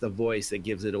 oh, it's the voice that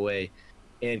gives it away.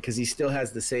 And because he still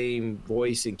has the same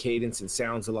voice and cadence and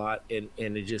sounds a lot, and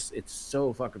it's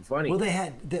so fucking funny.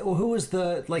 Well, who was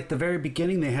the very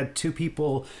beginning? They had 2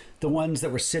 people, the ones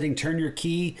that were sitting. Turn your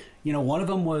key. You know, one of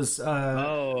them was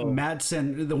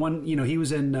Madsen. The one, you know, he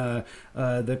was in the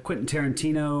Quentin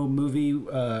Tarantino movie.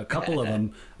 A couple of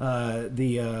them.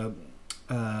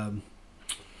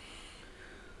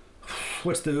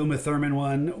 What's the Uma Thurman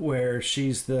one where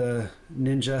she's the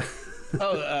ninja?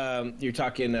 You're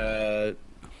talking.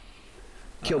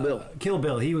 Kill Bill. Kill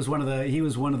Bill. He was one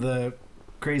of the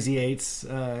crazy eights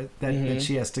that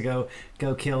she has to go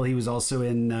kill. He was also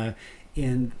in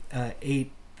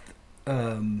 8,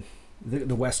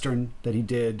 the Western that he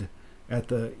did at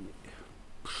the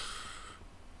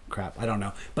crap. I don't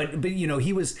know, but you know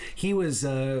he was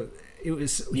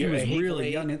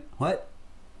really young. What?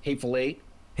 Hateful Eight.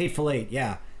 Hateful Eight.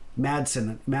 Yeah.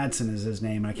 Madsen is his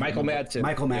name. Michael Madsen.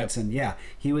 Michael Madsen, yep. Yeah.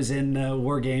 He was in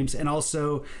War Games. And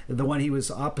also the one he was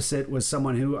opposite was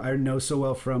someone who I know so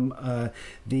well from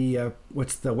the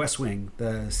West Wing,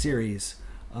 the series.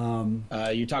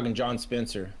 You're talking John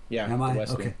Spencer. Yeah. Am I?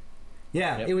 West okay. Wing.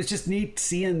 Yeah, yep. It was just neat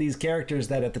seeing these characters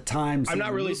that at the time... I'm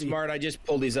not really smart. I just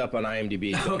pulled these up on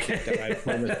IMDb. Okay. I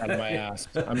pulled this out of my ass.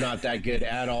 I'm not that good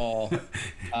at all.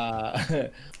 I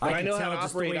know how to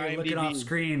operate IMDb. Looking off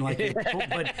screen,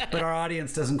 but our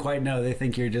audience doesn't quite know. They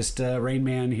think you're just Rain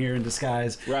Man here in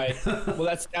disguise. Right. Well,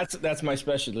 that's my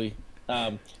specialty.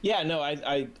 I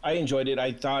enjoyed it.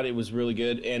 I thought it was really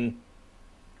good, and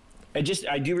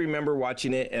I do remember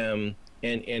watching it.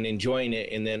 And enjoying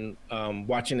it, and then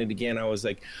watching it again, I was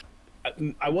like,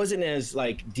 I wasn't as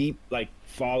like deep like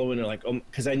following it, like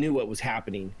because I knew what was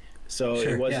happening, so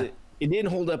sure, it wasn't. It didn't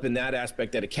hold up in that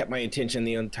aspect that it kept my attention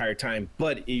the entire time.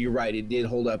 But you're right, it did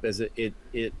hold up as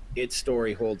its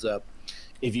story holds up.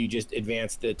 If you just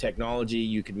advance the technology,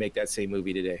 you could make that same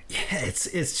movie today. Yeah,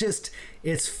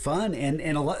 it's fun, and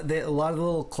a lot of the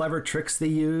little clever tricks they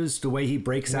use, the way he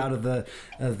breaks out of the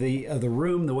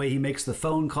room, the way he makes the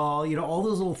phone call, you know, all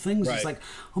those little things. Right. It's like,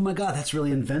 oh my god, that's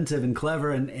really inventive and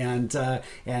clever, and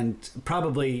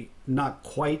probably not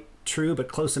quite true, but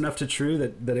close enough to true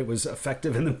that it was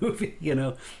effective in the movie, you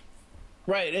know.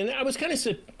 Right, and I was kind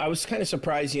of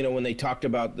surprised, you know, when they talked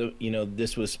about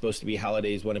this was supposed to be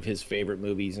Halliday's one of his favorite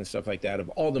movies and stuff like that. Of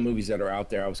all the movies that are out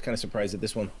there, I was kind of surprised at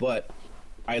this one, but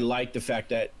I like the fact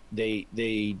that they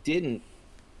didn't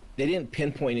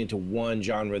pinpoint into one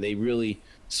genre. They really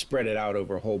spread it out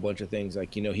over a whole bunch of things.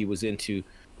 Like, you know, he was into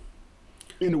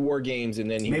War Games,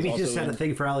 and then he just had a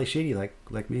thing for Ali Sheedy,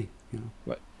 like me, you know.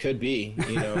 What could be,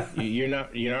 you know, you're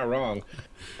not wrong.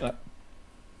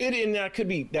 And that could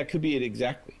be it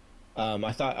exactly.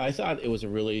 I thought it was a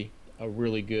really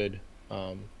good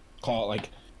call.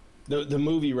 Like the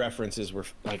movie references were,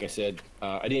 like I said,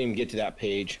 I didn't even get to that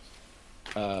page,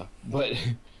 but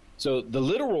so the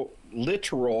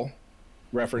literal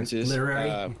references,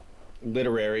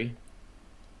 literary.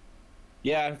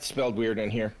 Yeah, it's spelled weird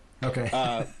in here. Okay.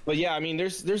 But yeah, I mean,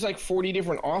 there's like 40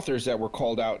 different authors that were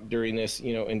called out during this,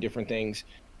 you know, in different things.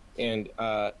 And,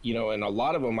 you know, and a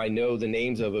lot of them I know the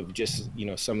names of just, you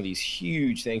know, some of these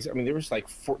huge things. I mean, there was like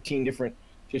 15 different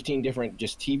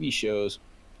just TV shows.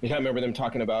 And I remember them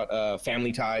talking about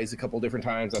Family Ties a couple different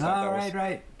times. I thought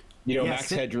right. You know, Max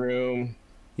Headroom.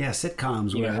 Yeah,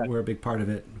 sitcoms were a big part of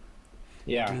it.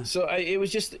 Yeah. So it was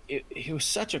just, it was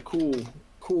such a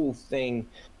cool thing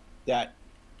that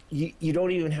you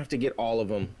don't even have to get all of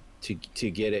them to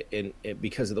get it, and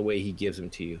because of the way he gives them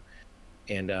to you.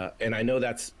 And I know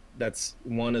that's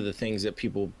one of the things that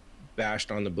people bashed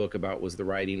on the book about was the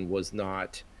writing was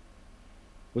not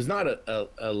a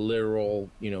literal,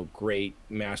 you know, great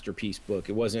masterpiece book.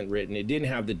 It wasn't written. It didn't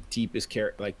have the deepest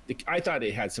character. Like I thought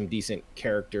it had some decent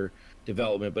character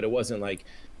development, but it wasn't like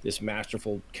this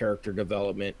masterful character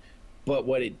development. But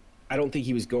I don't think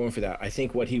he was going for that. I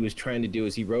think what he was trying to do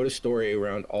is he wrote a story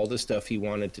around all the stuff he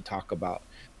wanted to talk about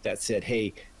that said,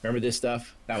 hey, remember this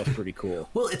stuff? That was pretty cool.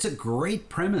 Well, it's a great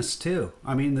premise too.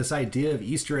 I mean, this idea of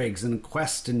Easter eggs and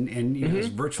quest and you know, this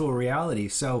virtual reality.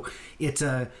 So it's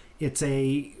a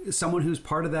someone who's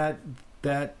part of that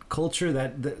culture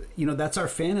that you know, that's our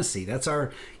fantasy. That's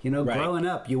our, you know, growing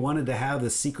up, you wanted to have the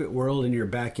secret world in your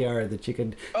backyard that you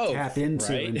could tap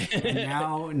into. Right.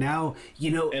 And now,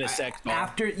 you know, and a sex ball.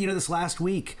 After, you know, this last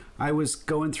week, I was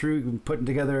going through and putting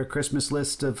together a Christmas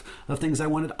list of things I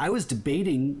wanted. I was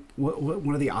debating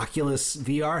one of the Oculus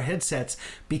VR headsets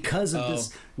because of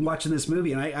this, watching this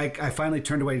movie. And I finally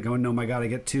turned away going, no, my God, I'll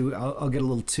get a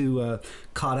little too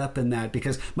caught up in that,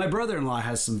 because my brother-in-law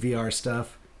has some VR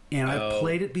stuff. And I've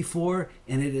played it before,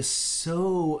 and it is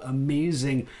so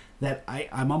amazing that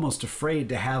I'm almost afraid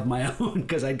to have my own,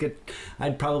 because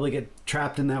I'd probably get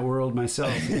trapped in that world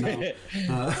myself. You know?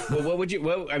 Well, what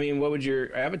would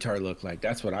your avatar look like?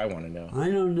 That's what I want to know. I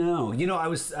don't know. You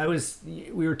know,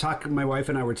 we were talking. My wife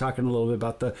and I were talking a little bit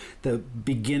about the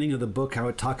beginning of the book, how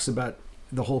it talks about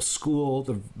the whole school,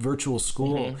 the virtual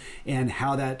school, and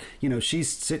how that, you know,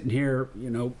 she's sitting here, you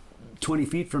know, 20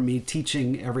 feet from me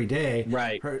teaching every day.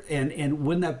 Right. And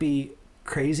wouldn't that be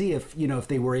crazy if, you know, if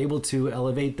they were able to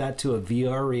elevate that to a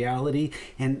VR reality,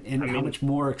 and how much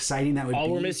more exciting that would be.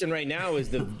 All we're missing right now is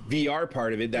the VR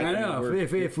part of it. I know.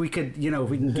 If we could, you know,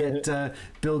 if we can get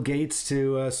Bill Gates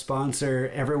to sponsor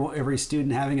every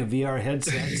student having a VR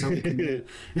headset, so we can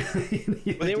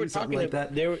well, they were talking like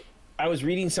that. I was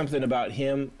reading something about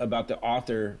him, about the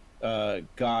author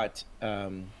got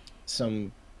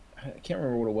some, I can't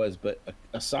remember what it was, but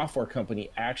a software company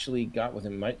actually got with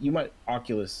him.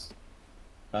 Oculus.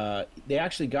 They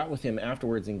actually got with him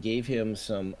afterwards and gave him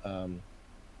some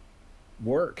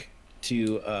work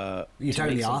to. You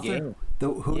talking the author?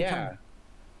 Who?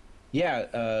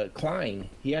 Yeah. Klein.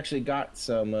 He actually got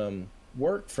some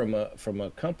work from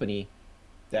a company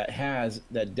that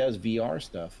does VR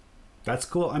stuff. That's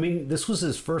cool. I mean, this was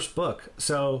his first book,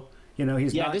 so. You know,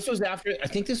 this was after. I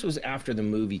think this was after the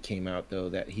movie came out, though,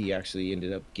 that he actually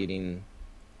ended up getting.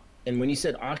 And when you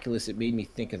said Oculus, it made me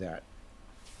think of that.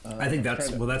 I think that's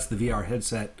the VR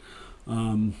headset.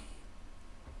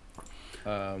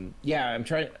 Yeah, I'm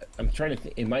trying to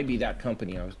think. It might be that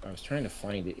company. I was trying to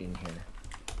find it in here.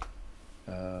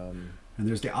 And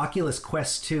there's the Oculus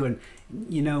Quest 2, and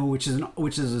you know, which is a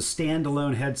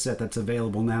standalone headset that's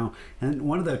available now. And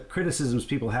one of the criticisms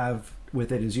people have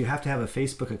with it is you have to have a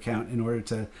Facebook account in order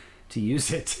to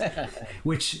use it,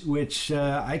 which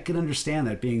I can understand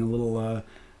that being a little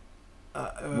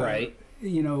right,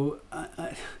 you know,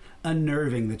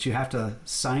 unnerving that you have to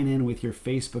sign in with your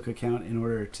Facebook account in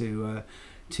order to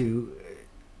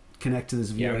connect to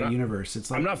this VR universe. It's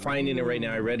like, I'm not finding it right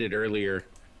now. I read it earlier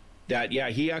that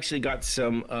he actually got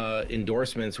some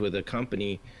endorsements with a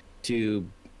company to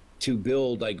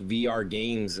build like VR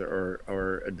games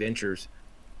or adventures.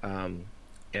 And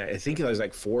I think there was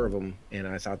like 4 of them, and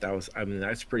I thought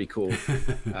that's pretty cool.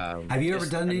 Have you ever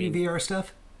done any VR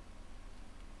stuff?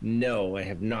 No, I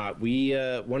have not. We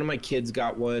one of my kids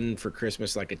got one for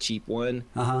Christmas, like a cheap one,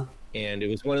 and it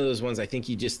was one of those ones. I think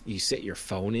you set your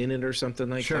phone in it or something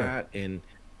like that, and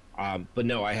but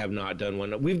no, I have not done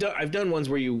one. I've done ones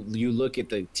where you look at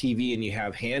the TV and you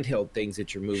have handheld things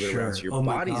that you're moving around, so your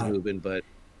body's moving, but.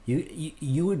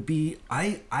 You would be.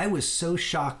 I was so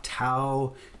shocked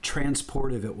how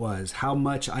transportive it was, how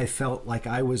much I felt like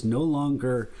I was no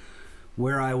longer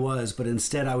where I was, but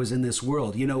instead I was in this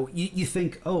world. You know, you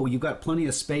think, oh, you got plenty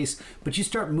of space, but you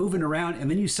start moving around and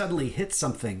then you suddenly hit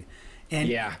something, and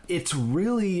it's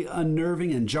really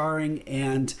unnerving and jarring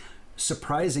and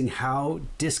surprising how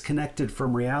disconnected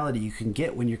from reality you can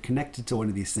get when you're connected to one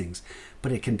of these things.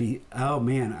 But it can be, oh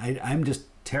man, I'm just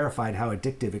terrified how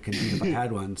addictive it can be if I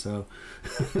had one. So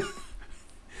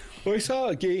well, I saw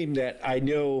a game that I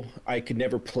know I could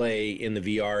never play in the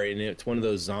VR, and it's one of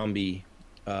those zombie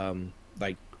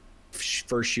like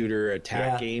first shooter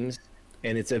attack games,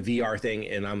 and it's a VR thing,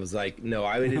 and I was like, no,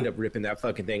 I would end up ripping that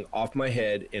fucking thing off my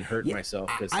head and hurting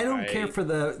myself. I don't care for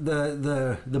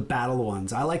the battle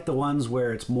ones. I like the ones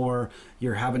where it's more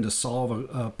you're having to solve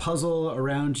a puzzle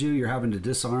around you, you're having to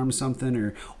disarm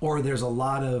something, or there's a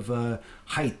lot of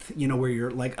height, you know, where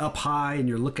you're like up high and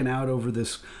you're looking out over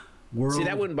this world. See,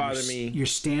 that wouldn't bother me. You're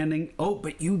standing. Oh,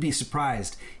 but you'd be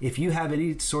surprised if you have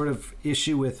any sort of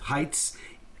issue with heights.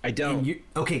 I don't.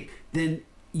 Okay, then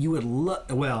you would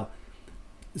well.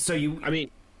 So I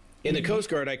mean, in the Coast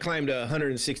Guard, I climbed a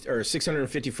 160 or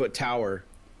 650 foot tower,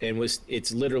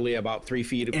 it's literally about 3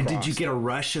 feet across. And did you get a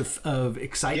rush of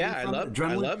excitement? Yeah,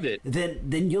 adrenaline? I loved it.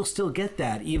 Then you'll still get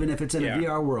that, even if it's in a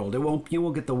VR world. You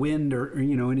won't get the wind or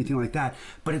anything like that.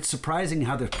 But it's surprising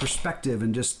how the perspective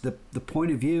and just the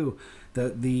point of view,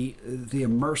 the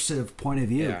immersive point of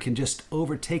view can just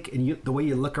overtake, and the way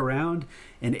you look around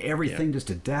and everything just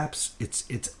adapts.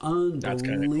 It's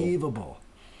unbelievable.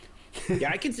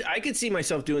 Yeah, I could see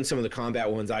myself doing some of the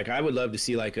combat ones. Like, I would love to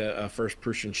see like a first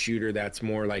person shooter that's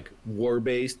more like war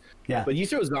based. Yeah. But you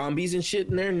throw zombies and shit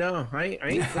in there? No, I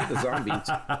ain't for the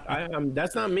zombies.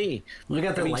 That's not me. We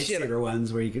got the lightsaber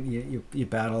ones where you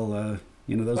battle.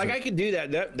 Those. Like, I could do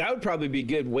that. That would probably be a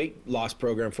good weight loss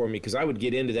program for me, because I would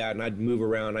get into that and I'd move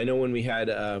around. I know when we had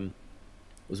it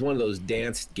was one of those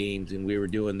dance games and we were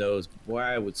doing those. Boy,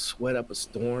 I would sweat up a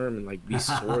storm and like be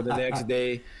sore the next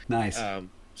day. Nice.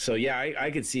 So yeah,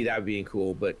 I could see that being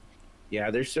cool, but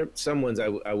yeah, there's some ones I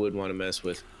would want to mess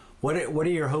with. What are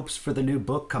your hopes for the new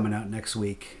book coming out next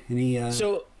week? Any?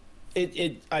 So,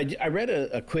 I read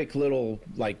a quick little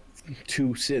like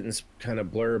 2-sentence kind of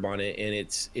blurb on it, and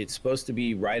it's supposed to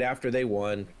be right after they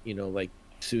won, like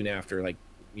soon after, like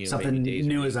something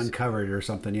new is uncovered or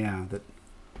something. Yeah,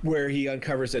 where he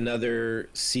uncovers another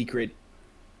secret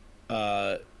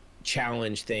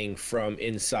challenge thing from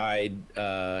inside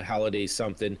Halliday's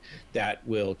something that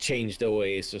will change the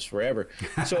Oasis forever.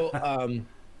 So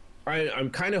I'm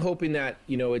kind of hoping that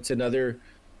it's another.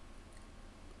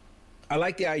 I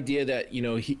like the idea that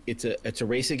it's a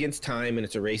race against time, and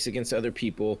it's a race against other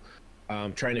people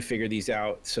trying to figure these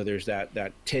out. So there's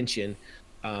that tension.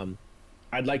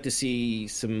 I'd like to see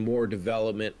some more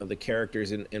development of the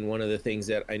characters, and one of the things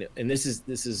that I know, and this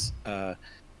is I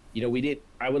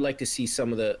would like to see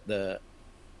some of the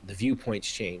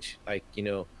viewpoints change, like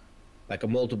like a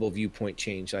multiple viewpoint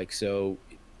change. Like, so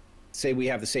say we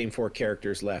have the same 4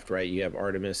 characters left, right? You have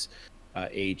Artemis,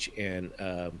 H, and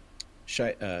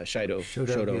Shoto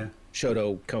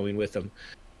going with them.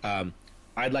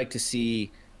 I'd like to see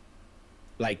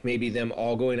like maybe them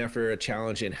all going after a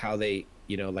challenge, and how they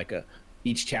like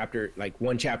each chapter, like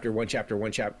one chapter,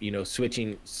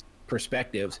 switching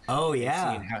perspectives. Oh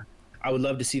yeah. I would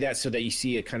love to see that, so that you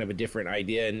see a kind of a different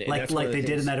idea, and like they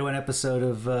did in that one episode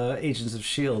of Agents of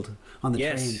S.H.I.E.L.D. on the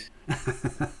train.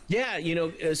 Yeah,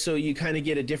 so you kind of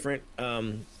get a different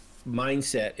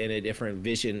mindset and a different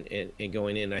vision in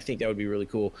going in. I think that would be really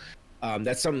cool.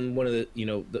 That's something one of the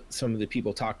some of the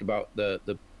people talked about.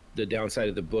 The downside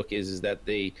of the book is that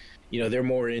they they're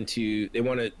more into they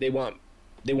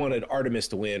wanted Artemis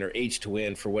to win or H to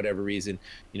win for whatever reason.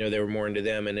 They were more into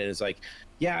them, and then it's like,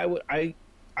 yeah,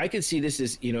 I could see this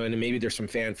as and maybe there's some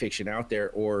fan fiction out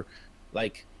there, or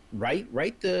like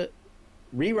rewrite the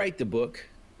book.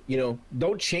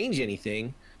 Don't change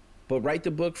anything, but write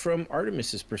the book from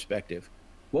Artemis's perspective.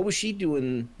 What was she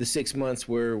doing the 6 months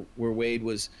where Wade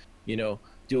was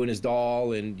doing his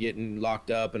doll and getting locked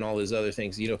up and all his other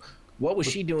things? What was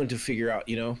she doing to figure out?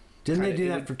 Didn't they do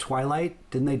that for Twilight?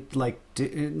 Didn't they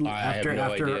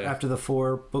after the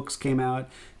 4 books came out?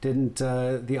 Didn't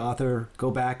the author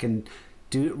go back and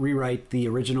rewrite the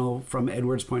original from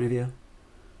Edward's point of view?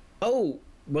 Oh,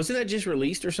 wasn't that just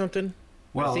released or something?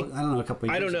 Well, I don't know. A couple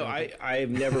of years ago. I've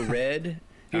never read.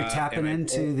 You're tapping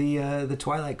into the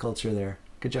Twilight culture there.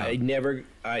 Good job. I never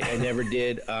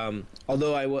did.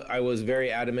 Although I was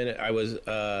very adamant. I was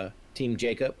Team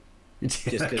Jacob.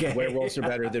 Just because werewolves are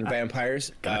better than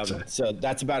vampires. Gotcha. So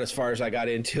that's about as far as I got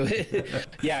into it.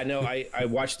 Yeah, no, I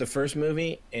watched the first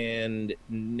movie and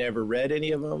never read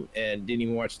any of them, and didn't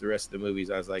even watch the rest of the movies.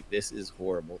 I was like, this is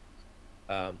horrible.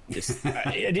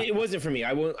 It wasn't for me.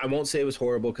 I won't say it was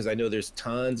horrible, because I know there's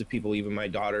tons of people, even my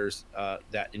daughters,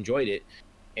 that enjoyed it.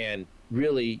 And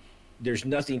really, there's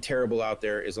nothing terrible out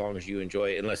there as long as you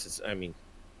enjoy it, unless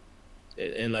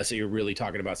you're really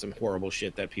talking about some horrible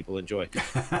shit that people enjoy.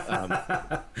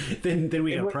 Then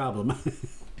we have a problem.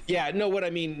 Yeah, no, what I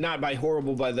mean, not by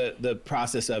horrible by the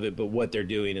process of it, but what they're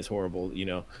doing is horrible.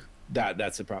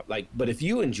 That's the problem. Like, but if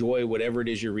you enjoy whatever it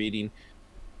is you're reading,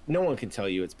 no one can tell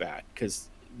you it's bad, because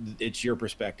it's your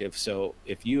perspective. So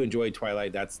if you enjoy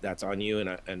Twilight, that's on you,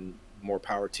 and more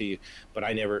power to you. But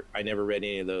I never read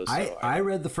any of those. I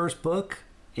read the first book.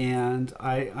 And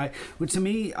I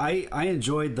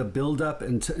enjoyed the build up,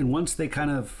 and once they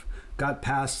kind of got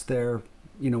past their,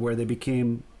 where they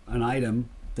became an item,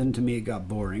 then to me it got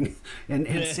boring.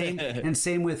 And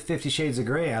same with 50 Shades of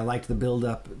Grey. I liked the build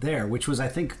up there, which was, I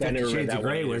think, 50 Shades of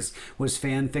Grey was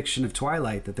fan fiction of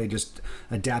Twilight that they just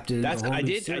adapted. Into a whole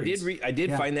new series. I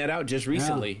did find that out just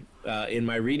recently in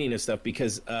my reading of stuff,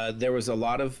 because there was a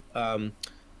lot of.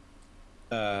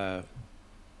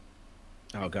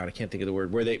 Oh God, I can't think of the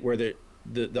word. Where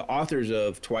the authors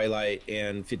of Twilight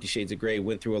and 50 Shades of Grey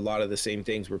went through a lot of the same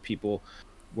things where people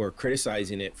were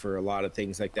criticizing it for a lot of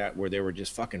things like that, where they were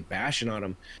just fucking bashing on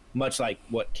them, much like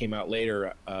what came out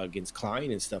later against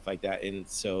Klein and stuff like that. And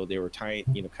so they were tying,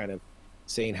 kind of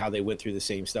saying how they went through the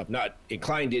same stuff. And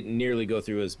Klein didn't nearly go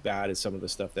through as bad as some of the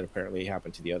stuff that apparently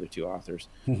happened to the other two authors,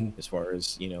 as far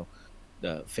as,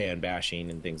 the fan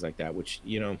bashing and things like that, which,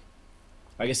 like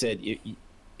I said,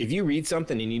 if you read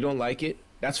something and you don't like it,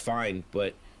 that's fine,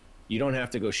 but you don't have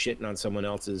to go shitting on someone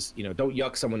else's, don't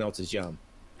yuck someone else's yum.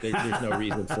 There's no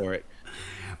reason for it.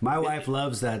 My wife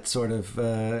loves that sort of,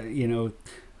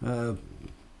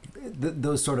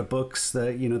 those sort of books,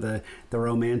 the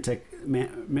romantic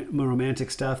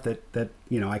stuff that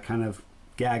I kind of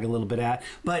gag a little bit at.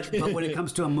 But when it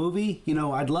comes to a movie,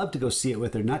 I'd love to go see it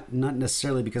with her. Not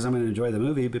necessarily because I'm going to enjoy the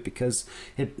movie, but because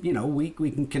we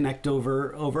can connect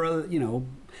over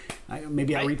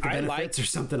maybe I reap the benefits or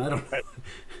something. I don't know.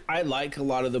 I like a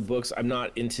lot of the books. I'm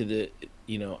not into the,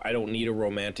 I don't need a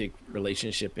romantic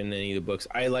relationship in any of the books.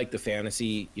 I like the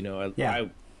fantasy, I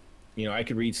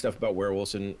could read stuff about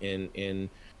werewolves and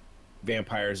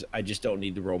vampires. I just don't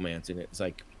need the romance in it. It's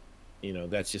like,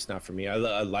 that's just not for me. I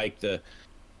like the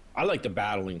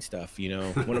battling stuff.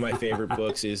 One of my favorite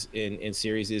books is in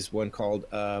series is one called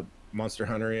Monster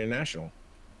Hunter International.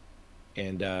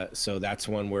 And so that's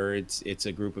one where it's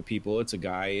a group of people. It's a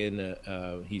guy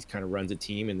and he kind of runs a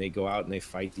team, and they go out and they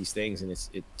fight these things. And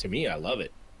to me, I love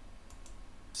it.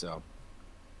 So,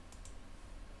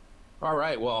 all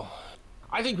right. Well,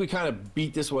 I think we kind of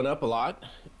beat this one up a lot.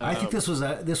 I think this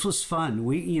was fun.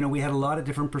 We had a lot of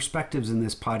different perspectives in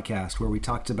this podcast where we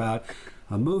talked about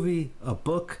a movie, a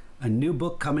book, a new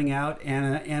book coming out,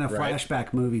 and a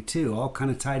flashback movie too, all kind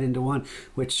of tied into one,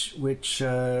 which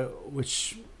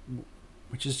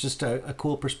is just a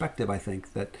cool perspective, I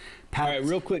think. That Pat, all right,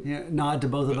 real quick, nod to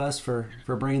both of us for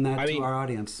bringing that to our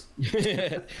audience.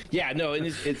 Yeah, no,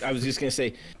 I was just gonna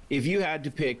say, if you had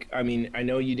to pick, I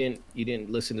know you didn't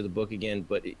listen to the book again,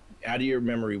 but out of your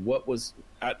memory, what was,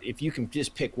 if you can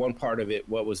just pick one part of it,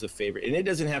 what was the favorite? And it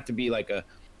doesn't have to be like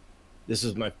this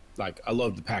is my, I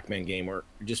love the Pac-Man game, or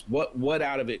just what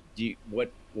out of it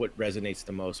what resonates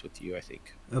the most with you, I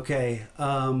think. Okay.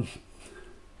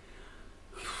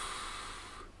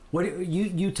 What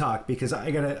you talk, because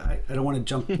I don't want to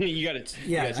jump. You got it.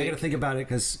 Yeah, I got to think about it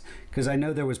because I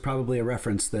know there was probably a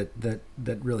reference that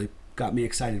really got me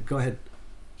excited. Go ahead.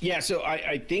 Yeah, so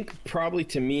I think probably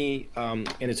to me, and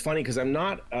it's funny because I'm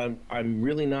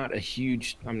really not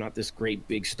I'm not this great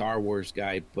big Star Wars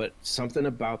guy, but something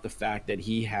about the fact that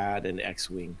he had an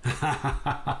X-Wing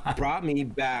brought me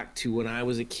back to when I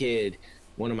was a kid.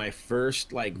 One of my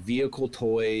first vehicle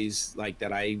toys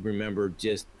that I remember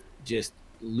just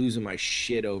losing my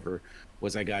shit over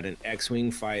was I got an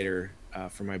X-Wing fighter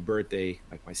for my birthday,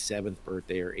 my 7th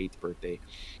birthday or 8th birthday,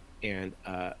 and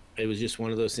it was just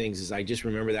one of those things. Is I just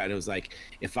remember that, and it was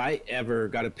if I ever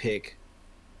got to pick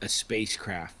a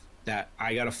spacecraft that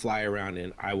I got to fly around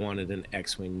in, I wanted an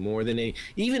X-Wing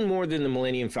even more than the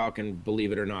Millennium Falcon,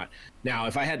 believe it or not. Now,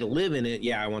 if I had to live in it,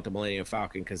 I want the Millennium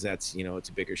Falcon because that's it's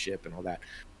a bigger ship and all that.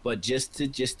 But just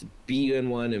to be in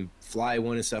one and fly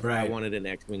one and stuff, right. I wanted an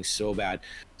X-Wing so bad.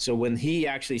 So when he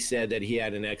actually said that he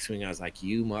had an X-Wing, I was like,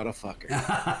 "You motherfucker!"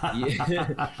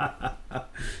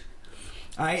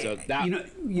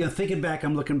 Thinking back,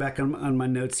 I'm looking back on my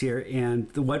notes here,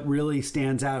 and what really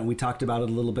stands out, and we talked about it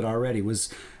a little bit already,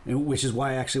 which is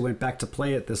why I actually went back to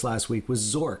play it this last week, was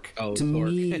Zork. Oh,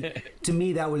 Zork. To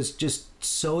me, that was just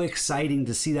so exciting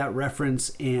to see that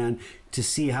reference and to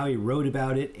see how he wrote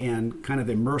about it and kind of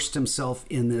immersed himself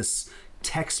in this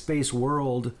text-based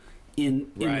world in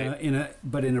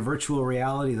a virtual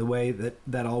reality, the way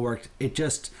that all worked. It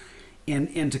just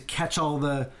and to catch all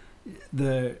the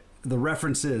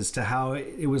references to how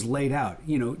it was laid out,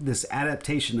 this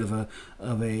adaptation of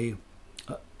when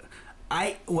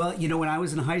I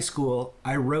was in high school,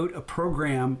 I wrote a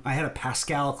program. I had a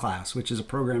Pascal class, which is a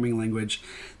programming language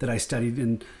that I studied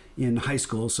in high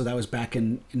school. So that was back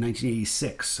in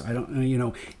 1986.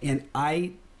 And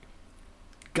I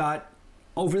got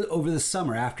over the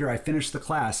summer after I finished the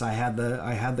class, I had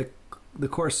the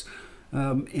course,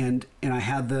 and I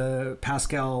had the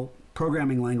Pascal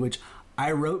programming language.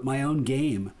 I wrote my own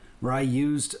game where I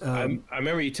used. I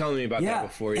remember you telling me about that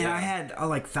before. And I had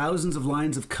thousands of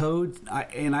lines of code.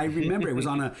 And I remember it was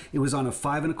on a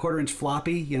 5 1/4 inch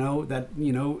floppy.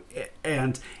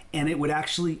 And it would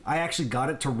I actually got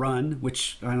it to run,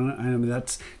 which I don't know.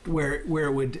 That's where it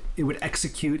would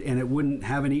execute and it wouldn't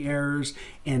have any errors.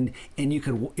 And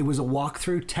it was a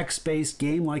walkthrough text based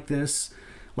game like this,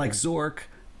 like Zork.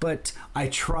 but I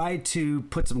tried to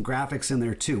put some graphics in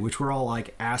there too, which were all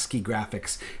like ASCII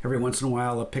graphics. Every once in a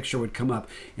while, a picture would come up,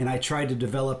 and I tried to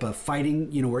develop a fighting,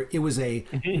 where it was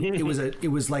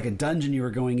like a dungeon you were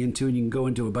going into, and you can go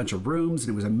into a bunch of rooms,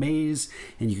 and it was a maze,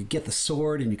 and you could get the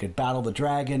sword, and you could battle the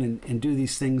dragon, and do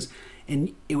these things,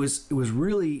 and it was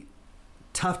really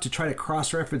tough to try to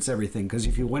cross-reference everything, because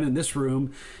if you went in this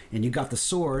room and you got the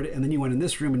sword, and then you went in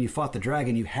this room and you fought the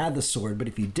dragon, you had the sword, but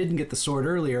if you didn't get the sword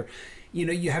earlier,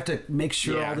 you have to make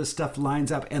sure all this stuff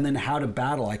lines up. And then how to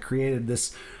battle. I created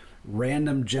this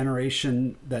random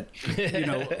generation that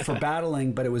for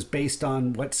battling, but it was based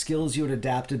on what skills you had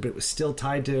adapted, but it was still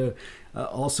tied to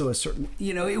also a certain,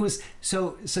 it was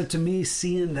so to me,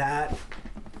 seeing that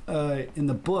in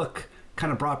the book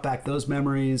kind of brought back those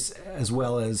memories, as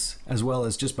well as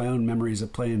just my own memories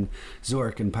of playing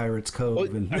Zork and Pirates Cove. Well,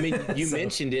 I mean, you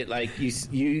mentioned it, like you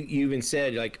even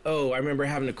said, like, oh, I remember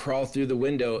having to crawl through the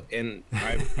window, and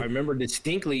I remember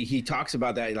distinctly he talks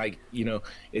about that, like,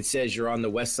 it says you're on the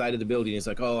west side of the building. It's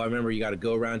like, oh, I remember you got to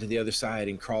go around to the other side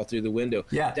and crawl through the window.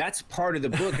 Yeah, that's part of the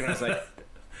book, and I was like,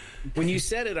 when you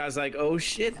said it, I was like, oh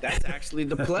shit, that's actually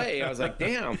the play. I was like,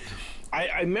 damn.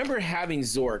 I remember having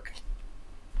Zork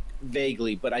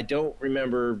vaguely, but I don't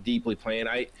remember deeply playing.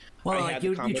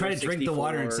 You try to drink the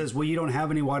water, and it says, well, you don't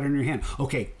have any water in your hand.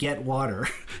 Okay, get water.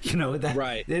 That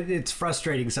right. It's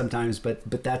frustrating sometimes,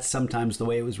 but that's sometimes the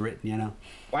way it was written.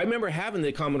 Well, I remember having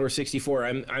the Commodore 64.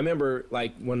 I remember,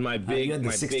 like, when my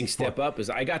big step up is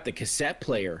I got the cassette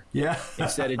player. Yeah.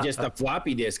 Instead of just a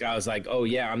floppy disk. I was like, oh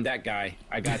yeah, I'm that guy.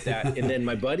 I got that. And then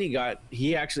my buddy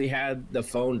he actually had the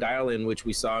phone dial-in, which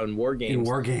we saw in War Games. In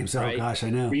War Games, right? Oh gosh,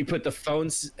 I know. Where you put the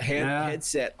phone's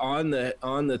headset on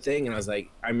the thing, and I was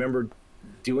like, I remember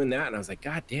doing that, and I was like,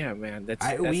 God damn, man,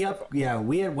 we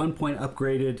at one point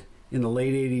upgraded in the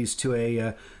late '80s to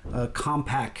a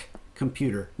compact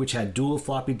computer, which had dual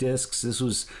floppy disks. This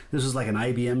was like an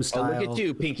IBM style. Oh, look at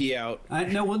you, pinky out.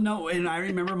 No, and I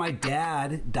remember my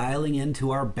dad dialing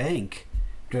into our bank,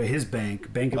 to his bank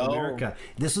of America.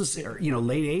 This was late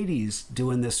 '80s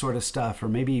doing this sort of stuff, or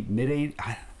maybe mid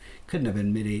 '80s. Couldn't have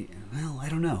been mid '80s. Well, I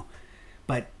don't know,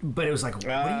 but it was like, what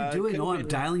are you doing? I'm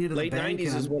dialing into the bank. Late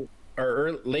 '90s is when.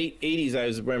 Or late '80s, I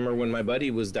remember when my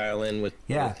buddy was dialing with.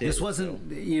 Yeah, with his, this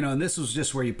wasn't, and this was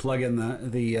just where you plug in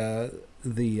the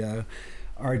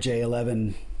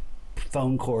RJ11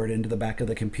 phone cord into the back of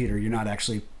the computer. You're not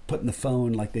actually putting the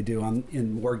phone like they do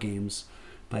in War Games.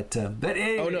 But but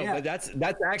that's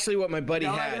actually what my buddy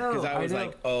had, because I was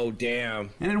like, oh damn.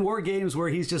 And in War Games, where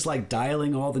he's just like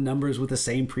dialing all the numbers with the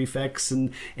same prefix,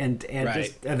 and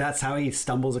right. and that's how he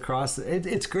stumbles across.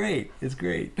 It's great. It's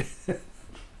great.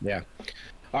 Yeah.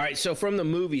 All right. So from the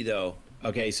movie, though,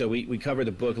 okay, so we covered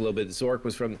the book a little bit. Zork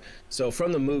was from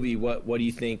the movie. What do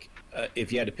you think?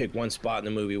 If you had to pick one spot in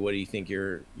the movie, what do you think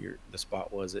the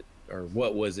spot was? It, or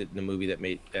what was it in the movie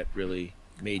that really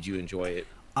made you enjoy it?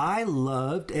 I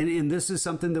loved, and this is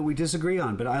something that we disagree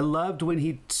on, but I loved when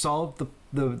he solved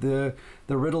the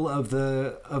riddle of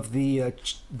the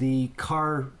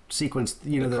car sequence.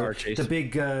 Car chase.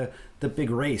 The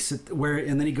big race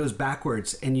and then he goes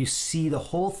backwards, and you see the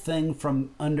whole thing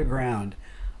from underground.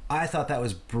 I thought that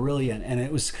was brilliant, and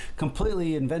it was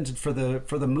completely invented for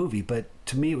the movie. But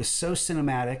to me, it was so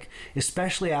cinematic,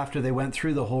 especially after they went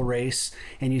through the whole race,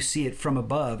 and you see it from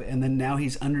above, and then now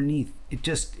he's underneath.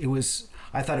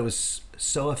 I thought it was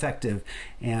so effective,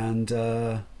 and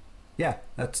that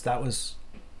was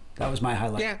my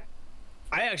highlight. Yeah,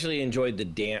 I actually enjoyed the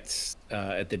dance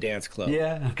at the dance club.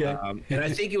 Yeah, okay. And I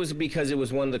think it was because it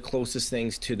was one of the closest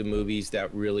things to the movies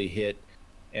that really hit,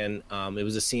 and it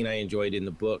was a scene I enjoyed in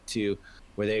the book too,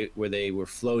 where they were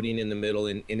floating in the middle,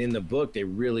 and in the book they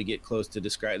really get close to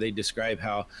describe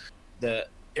how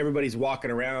everybody's walking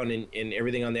around and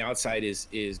everything on the outside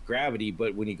is gravity,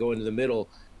 but when you go into the middle,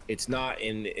 it's not,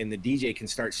 and the DJ can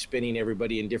start spinning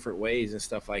everybody in different ways and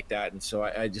stuff like that. And so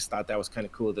I just thought that was kind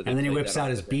of cool. And then he whips out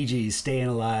his Bee Gees, Staying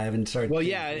Alive, and starts. Well,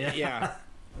 yeah.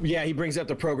 He brings up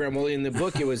the program. Well, in the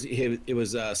book, it was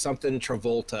something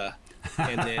Travolta,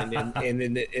 and then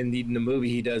in the movie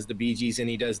he does the Bee Gees, and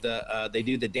he does they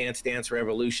do the Dance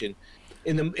Revolution.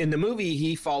 In the movie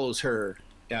he follows her.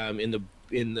 In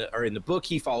the book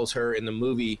he follows her. In the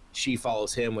movie she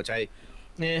follows him, which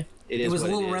it was a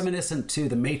little reminiscent to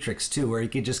The Matrix too, where he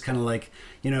could just kind of like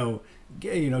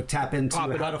tap into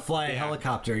how to fly a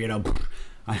helicopter.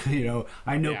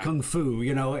 I know kung fu.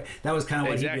 That was kind of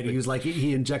what he did. He was like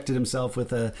he injected himself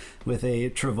with a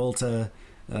Travolta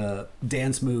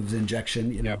dance moves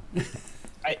injection.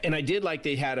 I I did like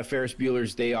they had a Ferris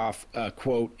Bueller's Day Off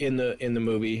quote in the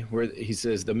movie where he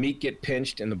says the meek get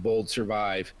pinched and the bold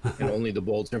survive, and only the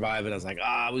bold survive. And I was like,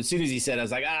 as soon as he said it, I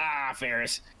was like,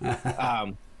 Ferris.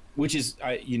 Which is,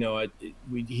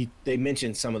 they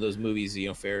mentioned some of those movies,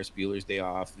 Ferris Bueller's Day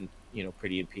Off, and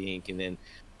Pretty in Pink, and then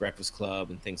Breakfast Club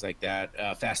and things like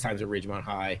that. Fast Times at Ridgemont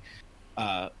High.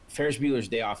 Ferris Bueller's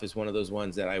Day Off is one of those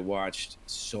ones that I watched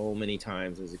so many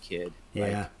times as a kid.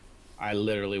 Yeah. Like, I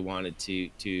literally wanted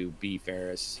to be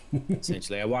Ferris.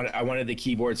 Essentially, I wanted the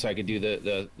keyboard so I could do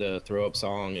the throw up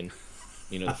song and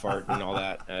the fart and all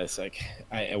that. It's like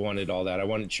I wanted all that. I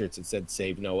wanted shirts that said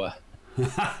 "Save Noah."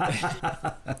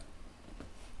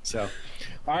 So,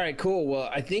 all right, cool.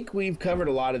 Well, I think we've covered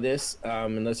a lot of this.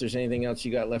 Unless there's anything else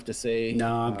you got left to say.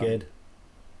 No, I'm good.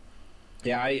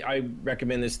 Yeah, I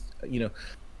recommend this.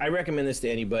 I recommend this to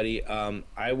anybody. I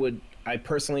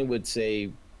personally would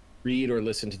say read or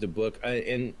listen to the book,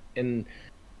 and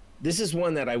this is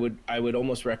one that I would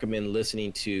almost recommend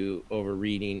listening to over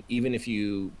reading, even if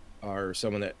you are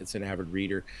someone that's an avid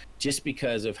reader, just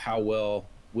because of how well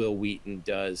Wil Wheaton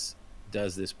does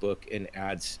this book and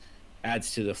adds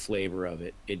to the flavor of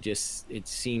it. It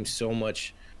seems so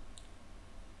much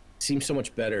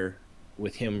better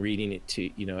with him reading it to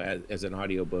as an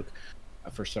audiobook.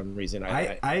 For some reason,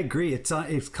 I agree. It's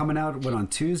coming out on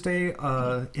Tuesday,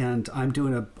 and I'm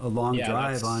doing a long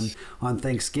drive on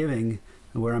Thanksgiving,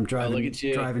 where I'm driving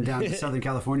down to Southern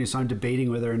California. So I'm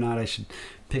debating whether or not I should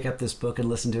pick up this book and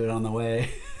listen to it on the way.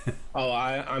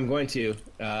 I'm going to.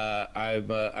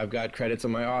 I've got credits on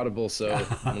my Audible, so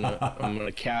I'm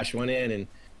gonna cash one in, and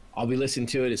I'll be listening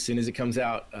to it as soon as it comes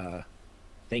out.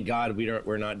 Thank God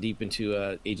we're not deep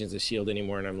into Agents of S.H.I.E.L.D.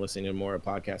 anymore, and I'm listening to more a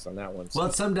podcast on that one. So. Well,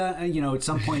 at some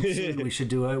point soon we should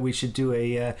do a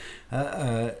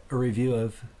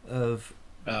review of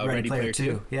Ready Player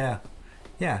 2. Yeah,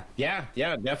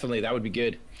 definitely, that would be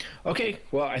good. Okay,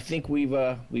 well, I think we've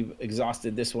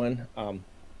exhausted this one.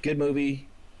 Good movie,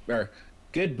 or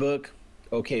good book,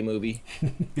 okay movie.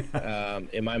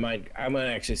 In my mind, I'm gonna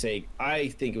actually say I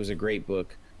think it was a great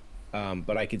book,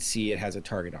 but I could see it has a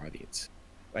target audience.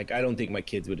 Like, I don't think my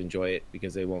kids would enjoy it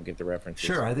because they won't get the references.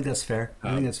 Sure, I think that's fair.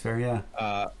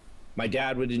 Yeah. My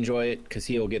dad would enjoy it because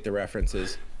he'll get the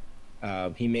references.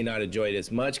 He may not enjoy it as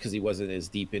much because he wasn't as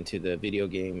deep into the video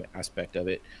game aspect of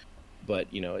it. But,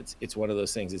 it's one of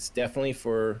those things. It's definitely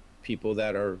for people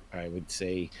that are, I would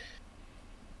say,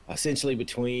 essentially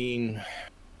between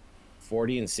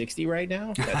 40 and 60 right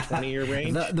now, that 20-year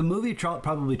range. The movie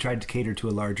probably tried to cater to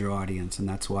a larger audience, and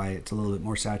that's why it's a little bit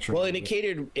more saturated. Well, and it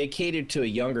catered to a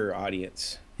younger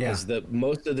audience. Yeah. Because it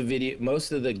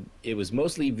was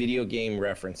mostly video game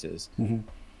references,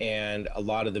 and a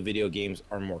lot of the video games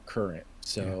are more current.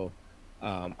 So,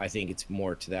 I think it's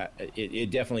more to that. It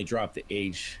definitely dropped the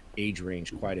age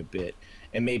range quite a bit,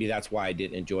 and maybe that's why I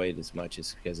didn't enjoy it as much,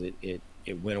 is because it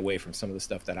went away from some of the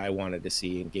stuff that I wanted to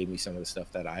see and gave me some of the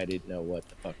stuff that I didn't know what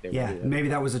the fuck they were doing. Yeah, maybe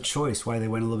that was a choice why they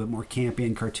went a little bit more campy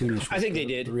and cartoonish. I think they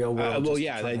did. The real world.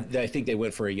 I think they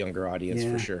went for a younger audience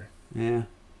for sure. Yeah,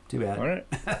 too bad. All right.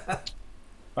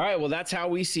 All right, well, that's how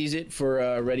we sees it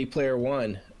for Ready Player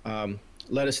One.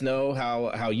 Let us know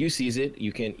how you sees it.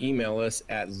 You can email us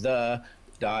at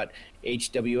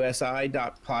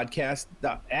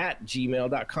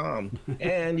the.hwsi.podcast@gmail.com.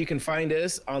 And you can find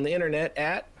us on the internet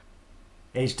at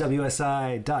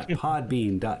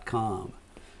hwsi.podbean.com.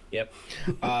 Yep.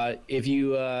 If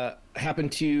you happen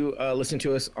to listen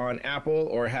to us on Apple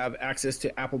or have access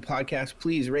to Apple Podcasts,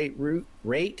 please rate,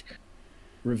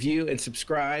 review, and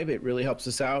subscribe. It really helps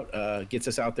us out, gets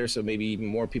us out there, so maybe even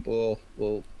more people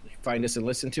will find us and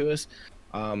listen to us.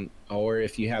 Or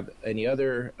if you have any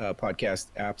other podcast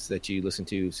apps that you listen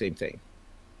to, same thing.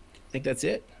 I think that's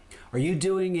it. Are you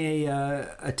doing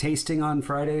a tasting on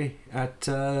Friday at...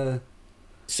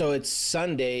 So it's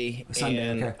Sunday,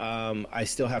 and okay. I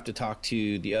still have to talk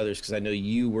to the others because I know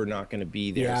you were not going to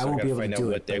be there. Yeah, so I won't got be to able find to out do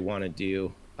what it, they want to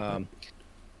do.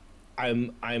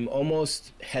 I'm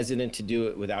almost hesitant to do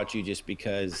it without you, just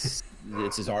because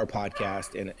this is our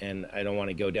podcast, and I don't want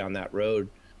to go down that road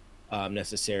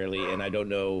necessarily. And I don't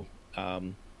know,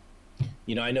 I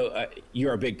know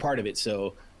you're a big part of it,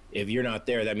 so. If you're not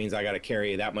there, that means I got to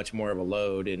carry that much more of a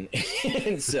load, and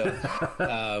so.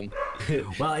 Well,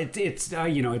 it's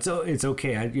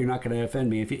okay. You're not going to offend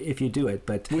me if you do it,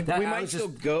 but we might still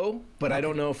go. But okay. I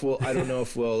don't know if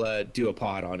we'll do a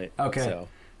pod on it. Okay. So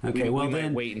okay. We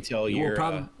might wait until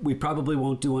you're. We probably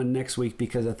won't do one next week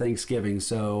because of Thanksgiving.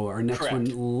 So our next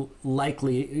Correct. one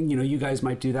likely, you guys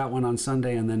might do that one on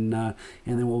Sunday, and then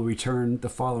we'll return the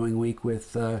following week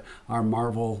with our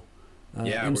Marvel. MCU,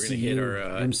 we're gonna hit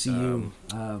our MCU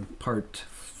part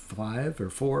 5 or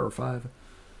 4 or 5?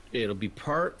 It'll be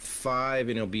part 5,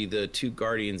 and it'll be the 2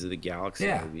 Guardians of the Galaxy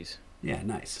movies. Yeah,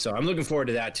 nice. So I'm looking forward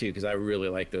to that too, because I really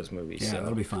like those movies. Yeah, so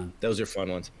that'll be fun. Those are fun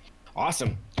ones.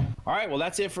 Awesome. All right, well,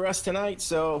 that's it for us tonight.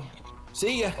 So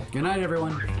see ya. Good night,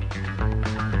 everyone.